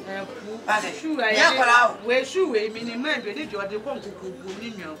me shoe. What's it? Shoe ya kola we shoe we mi ni man de di ode ko nkokobu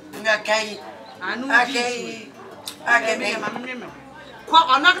ni nwa. Nga kai. Anu di. Ake me ma me. Ko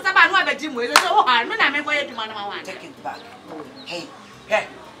ona ka ba anu abeji mo e so ha me na me ko ye duma na ma wan. Take it back. Hey.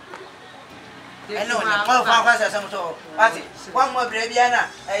 I know na ko fa kwa so so. What's it? One more bra bia na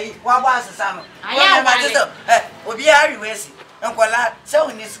wa ba asesa no. Aya ma so. Obi ari wesi. Nkola se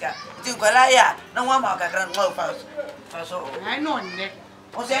uniska. Ti nkola ya na wa ma kakra no fa so. Fa so. I know ne.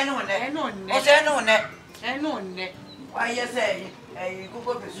 O se no ne. O se no ne. E no ne. Wa yese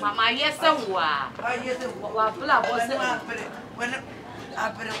kuko besu. Mama yese wa. Wa yese wa bla bo se ma pere. When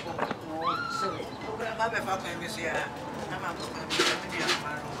apere ko. So. O gra ma be fa kwa mesu ya. Na ma ko me ya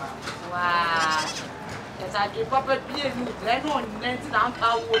ma ro wa. Wow. Yes, I do papa be you. I know nanti na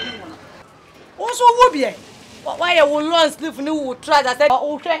ampa wo ni mo. Wo so wo bi e. Why you will long sleep ni wo try that say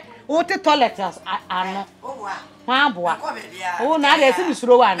o hwe wo te toilet ano. O wa. Wa boa. O na dey see mi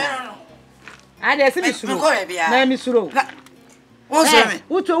suro wa na. A dey see mi suro. Na mi suro. Wo so me.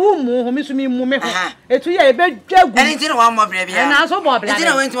 Wo to wo mu ho mi so mi mu me ho. Etu ye e be dwagu. Eni ti wa mo bre bia. Na so bo bla. Enti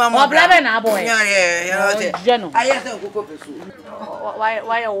na wenti wa mo. Bla be na boy. Ye. Ayese okuko pesu.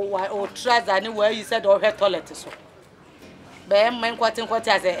 Why o try that ni where you said o hwe toilet so. Be men kwati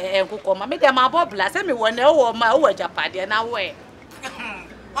as enkuko ma me dem abobla se me wona wo ma wo japade na wo e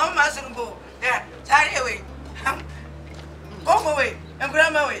o ma sungo ya sare we ko we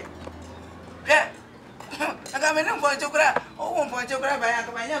enkura ma we ya aga me nko chokura o wo mpo chokura ba ya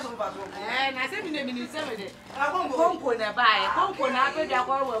ka ba nya so ba so na se mi ne se me de konko na ba e konko na ape dia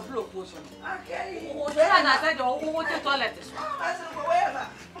ko wo block so okay o de na se de o te toilet so asungo we ma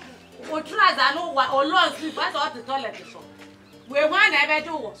o try that no o lo sleep as o te toilet so we wan na ebe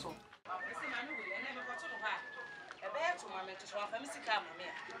do wo so ese ma no we na me ko to no ha ebe to ma me to so fa mi sika ma me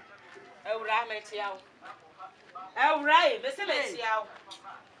ewura me tia wo ewura e me se me tia wo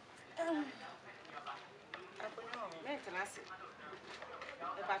akonyo me tenase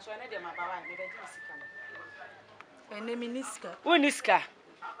e ba cho na de ma ba wa me be di sika no ene mi niska uniska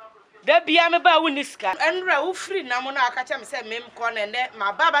da bia me ba uniska enra wo free na mo na aka cha me se mem ko na ne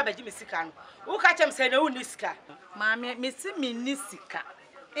ma ba ba gi me sika no wo ka cha me se na uniska ma me si mi nisika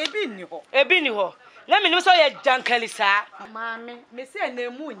ebi ni ho na me nim so ye jankali sa ma me se na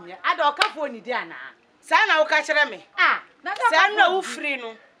emu nya ada okafo ni di ana sa na wo ka kire me na da sa na wo free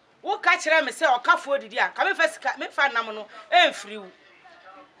no wo ka kire me se okafo didi a ka me fa sika me fa nam no e free wo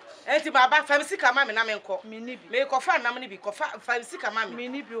enti baba fa sika ma me na me nko me ko fa nam ni bi ko fa sika ma me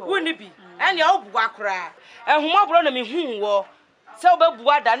wo ni bi ene o bu akora ehuma bro na me hu wo se wo ba bu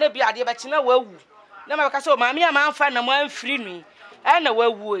ada na bi ade ba kina wa wu na ma ka so ma me ma fa nam an free nu ene wa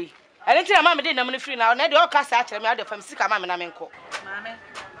wu e ene ti na ma me de nam ni free na de o ka sa kire me ade fa sika ma me na me nko ma me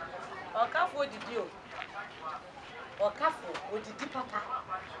o ka fo didi o ka fo odidi papa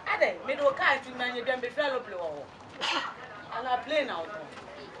ade me do ka atu na nye dem be free lo play wo ala play now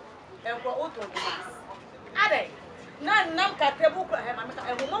enko oto mas ade na nam ka tebu ko he ma me ka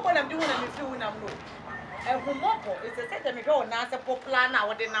ehumo bo na mdi hu na me fi hu na mro ehumo bo ese se me do na se popular na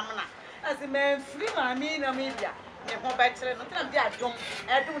wo de nam na asi me free ma mi na me bia me ho ba kire no tinam di adom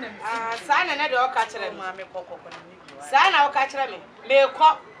edum na me sa na de o ka kire ma me kokoko na me bia sa na o ka kire me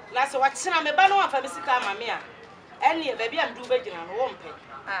ko na se wa kire me ba no afa me sika ma me a ene ba bia mdu ba gina no wo mpe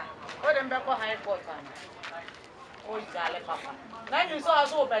o de mbe ko high court ana o jale papa na you so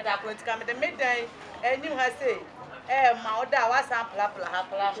aso better kwenti ka me de midday enyim ha say ma oda wa sample ha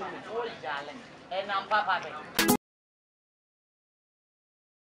pla o jale na papa be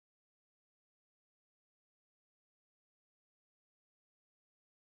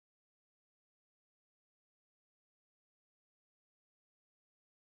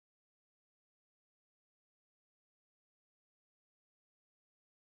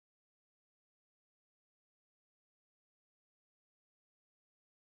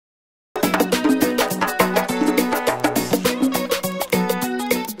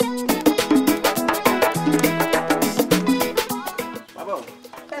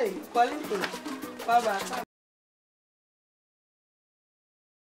Hey, calling me. Baba.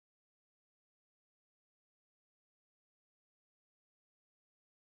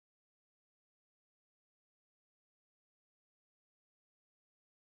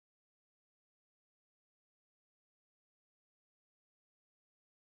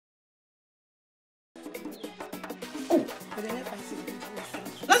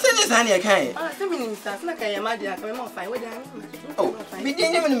 This honey, I can't. Ah, 7 minutes. That's not a madia. Come on, fine. Oh, we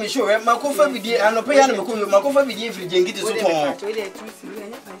didn't even show my coffee with you and a piano. My coffee with you if you didn't get it so long.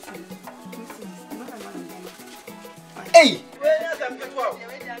 Hey!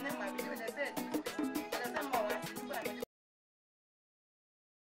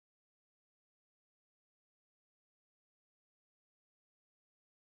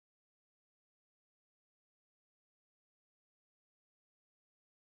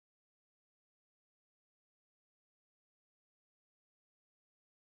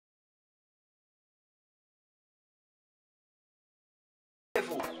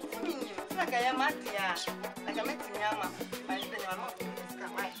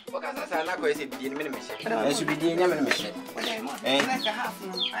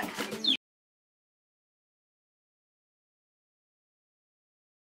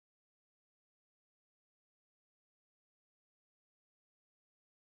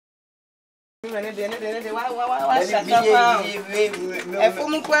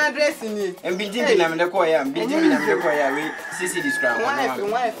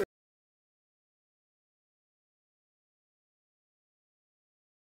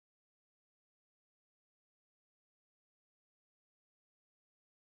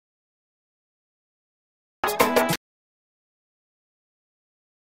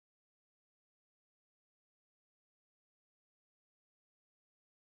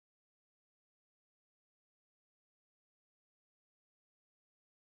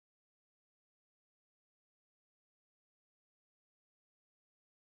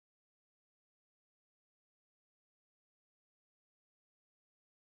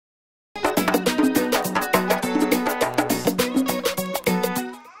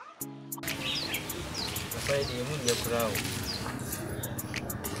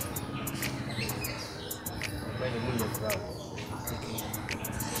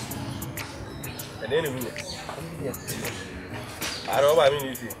 I don't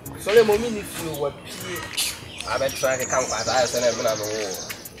know. So the moment you were I bet trying to come back. I said, I'm going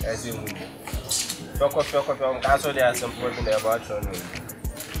to as you move. Talk of Castle, there are some people in the about you.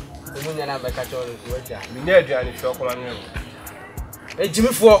 The moon and I catch all this weather. We need you and it's your colony. Hey, Jimmy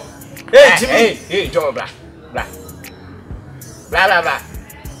for hey, John Black. Blah, blah, blah.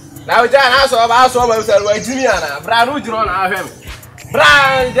 Now, John, I saw myself, Jimmy and Brad Woodron. I have him.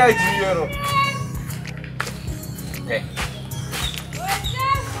 Brad, Jimmy. Okay.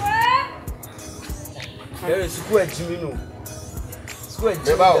 There is square Jimmy. Square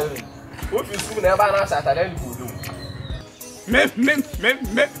Jimmy. What you soon never answer at any good.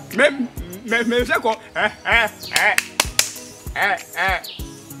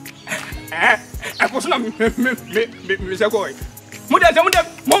 I was not Mr. Goy.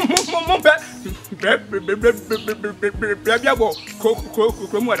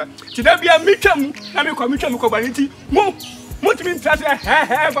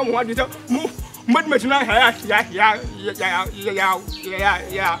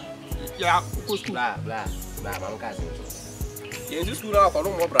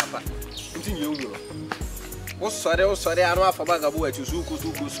 Mother, sorry, I don't have a bag of words to school.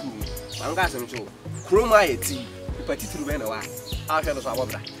 I'm gassing to Chroma tea, particular Benoa. I'll tell us about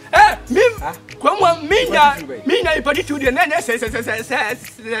that. Eh, Mim, come on, Mina, particular, and then says,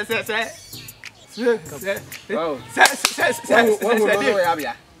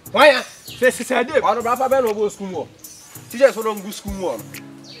 why? Said, what about Benovo school? Teachers for good school.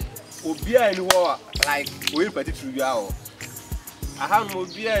 Obia in the war like we particular hour. I have no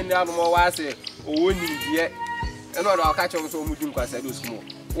beer and the more I say, oh, yet. And I'll catch on so much because I do small.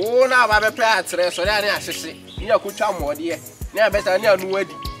 Oh, now I have a player today, so that I say, you could come more dear. Near better near no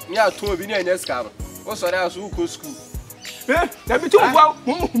wedding, near 2 billion years come. What's what else who could school? Eh, let me talk about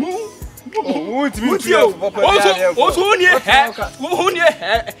also near hair, who near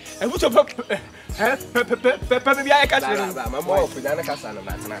hair, and what's up? My mom for Dana Casana,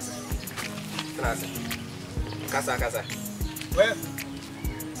 Casa. Well,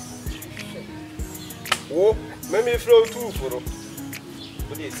 oh, maybe flow too for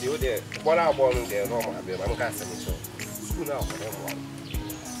what is you there? What I want there, no, I'm casting so. School now for them one.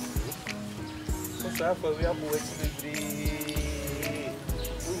 What's up for we are waiting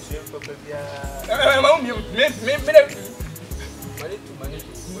to Money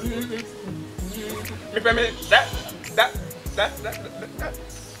me that.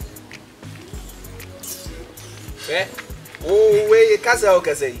 Oh, we castle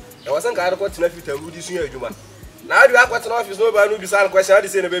can say. I wasn't got to enough to do this year, Juma. Now you have got an office, nobody will be silent question. I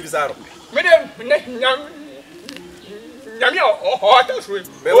say the baby's out. Madam,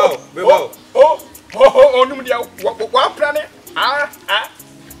 what planet?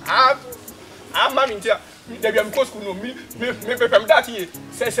 Mammy, there be go school, me from that here.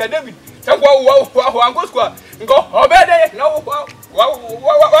 Says David, some go squad. Go, obey, no, what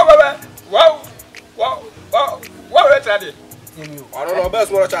ready? I don't know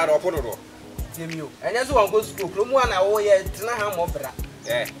best what I don't know. Jimmy, and as one goes to school, one hour yet, Tana Mobra.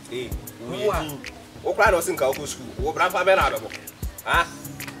 Eh, what kind of thing go school? What Grandpa Bernardo? Ah,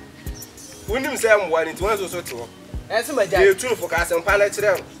 when you say one, it was also true. As my dear, true for Cass and Pilot.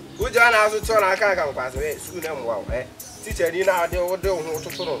 Good John has to turn. I can't come past away soon and wow, eh? Teacher, you know, they will do no to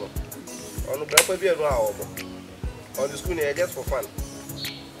follow. On the Grandpa Beer now, on the school just for fun.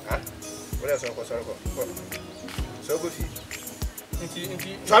 Huh? What else? So good.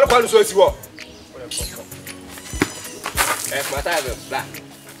 Try to find so you are. That's my time. Black.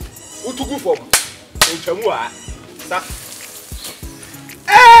 Who took you for? In Chamua.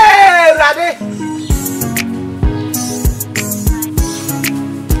 Hey, Raddy!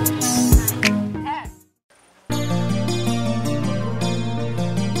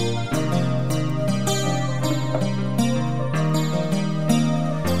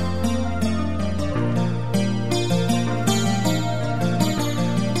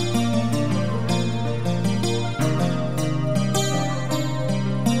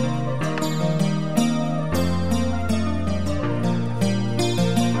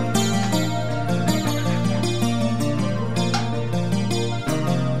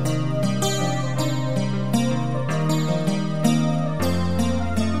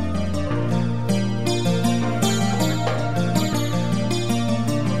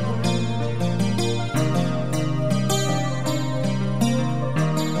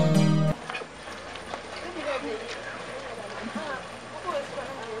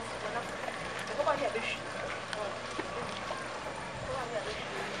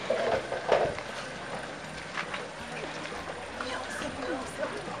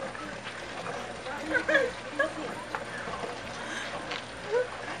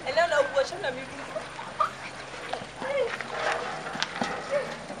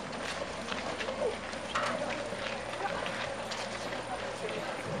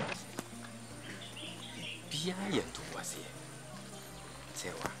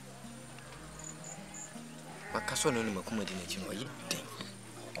 So no more comedy in you.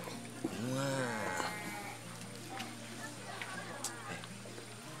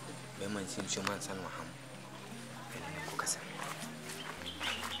 Beman seems your man's son.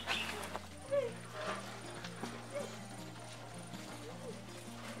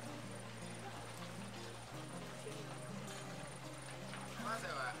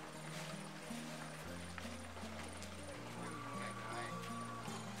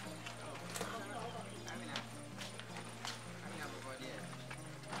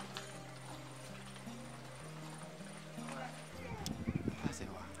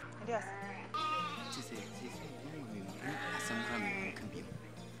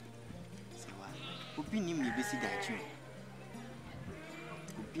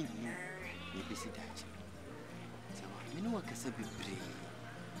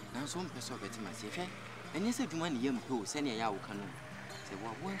 Some person bet myself, and yes, if you want young who send a yaw canoe, say,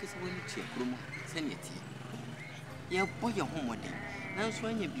 what one is when you check room, send it. Your boy, your home one day. Now, so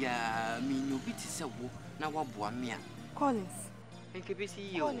when you be a mean, you beat yourself, now what boy me. Collins, and can be see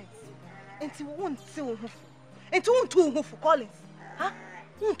you. And you won't so and two for Collins. Huh?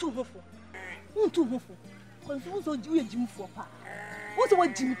 Won't too hopeful. Won't too hopeful. Because who's on you and Jim for pa? What's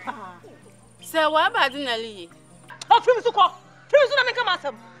what Jim pa? Sir, what about Dinelli? Oh, Primus to call. Primus to make a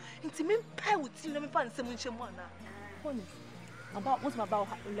matter. Into me pie with you, let me find some one. Collins, about what's about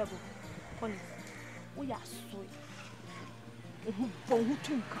level? Collins, we are so. Who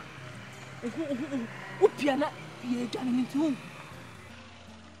took? Who piano? You're getting into whom?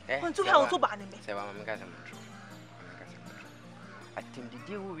 Want to help to ban me? I think the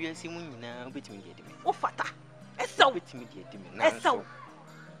deal we are seeing now between the enemy. Oh, fata. It's so between the enemy. It's so.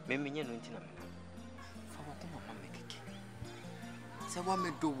 Maybe you're not in a so what me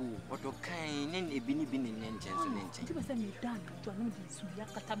do? What do kind and a binny in engines and engines? You must send me down to another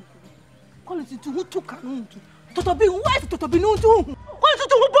Suyaka. Call it to who took Canun to be wife to be known to. Call it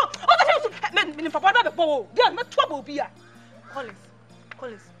to who men in Papa the bow. They are not trouble beer.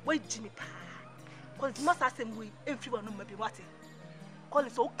 Collins, wait, Jimmy. Collins must ask him we everyone may be what.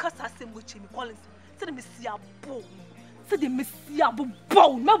 Collins, oh, cuss us in which me Collins. Said the Messia Bow. Said the Messia Bow.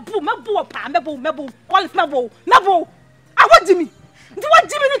 Mabo, Collins, Mabo. I want Jimmy. Do what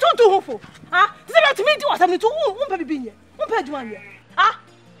Jimmy don't do for? Ah, say to me, do what I'm to whom be here. Whom paid you 1 year? Ah,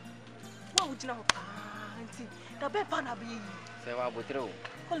 what would you know? Auntie, the bed pana be. Say what would you?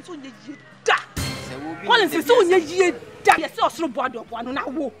 Collins, on ye da. Collins is on ye da. Yes, also board of one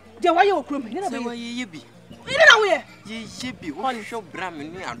now. There were your crumb. Say what ye be. You know where? Ye be one show bram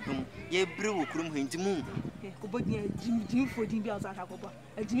in me and doom. Ye brew crum into moon. But Jimmy for Jimmy outside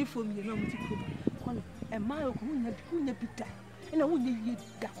a Jimmy for me, no Collins, and my own bitter. And I wouldn't need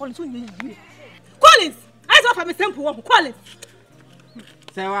that Collins on ye. Collins! I saw from a simple one. Collins!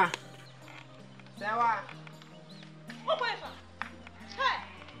 Sarah. Oh, my God! Hey!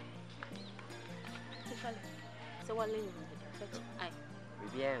 So what lane? I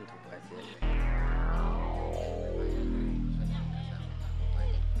Bien,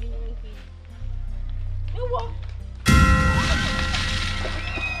 you what?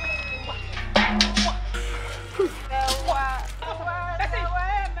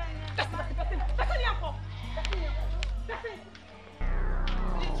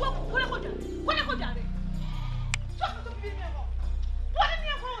 What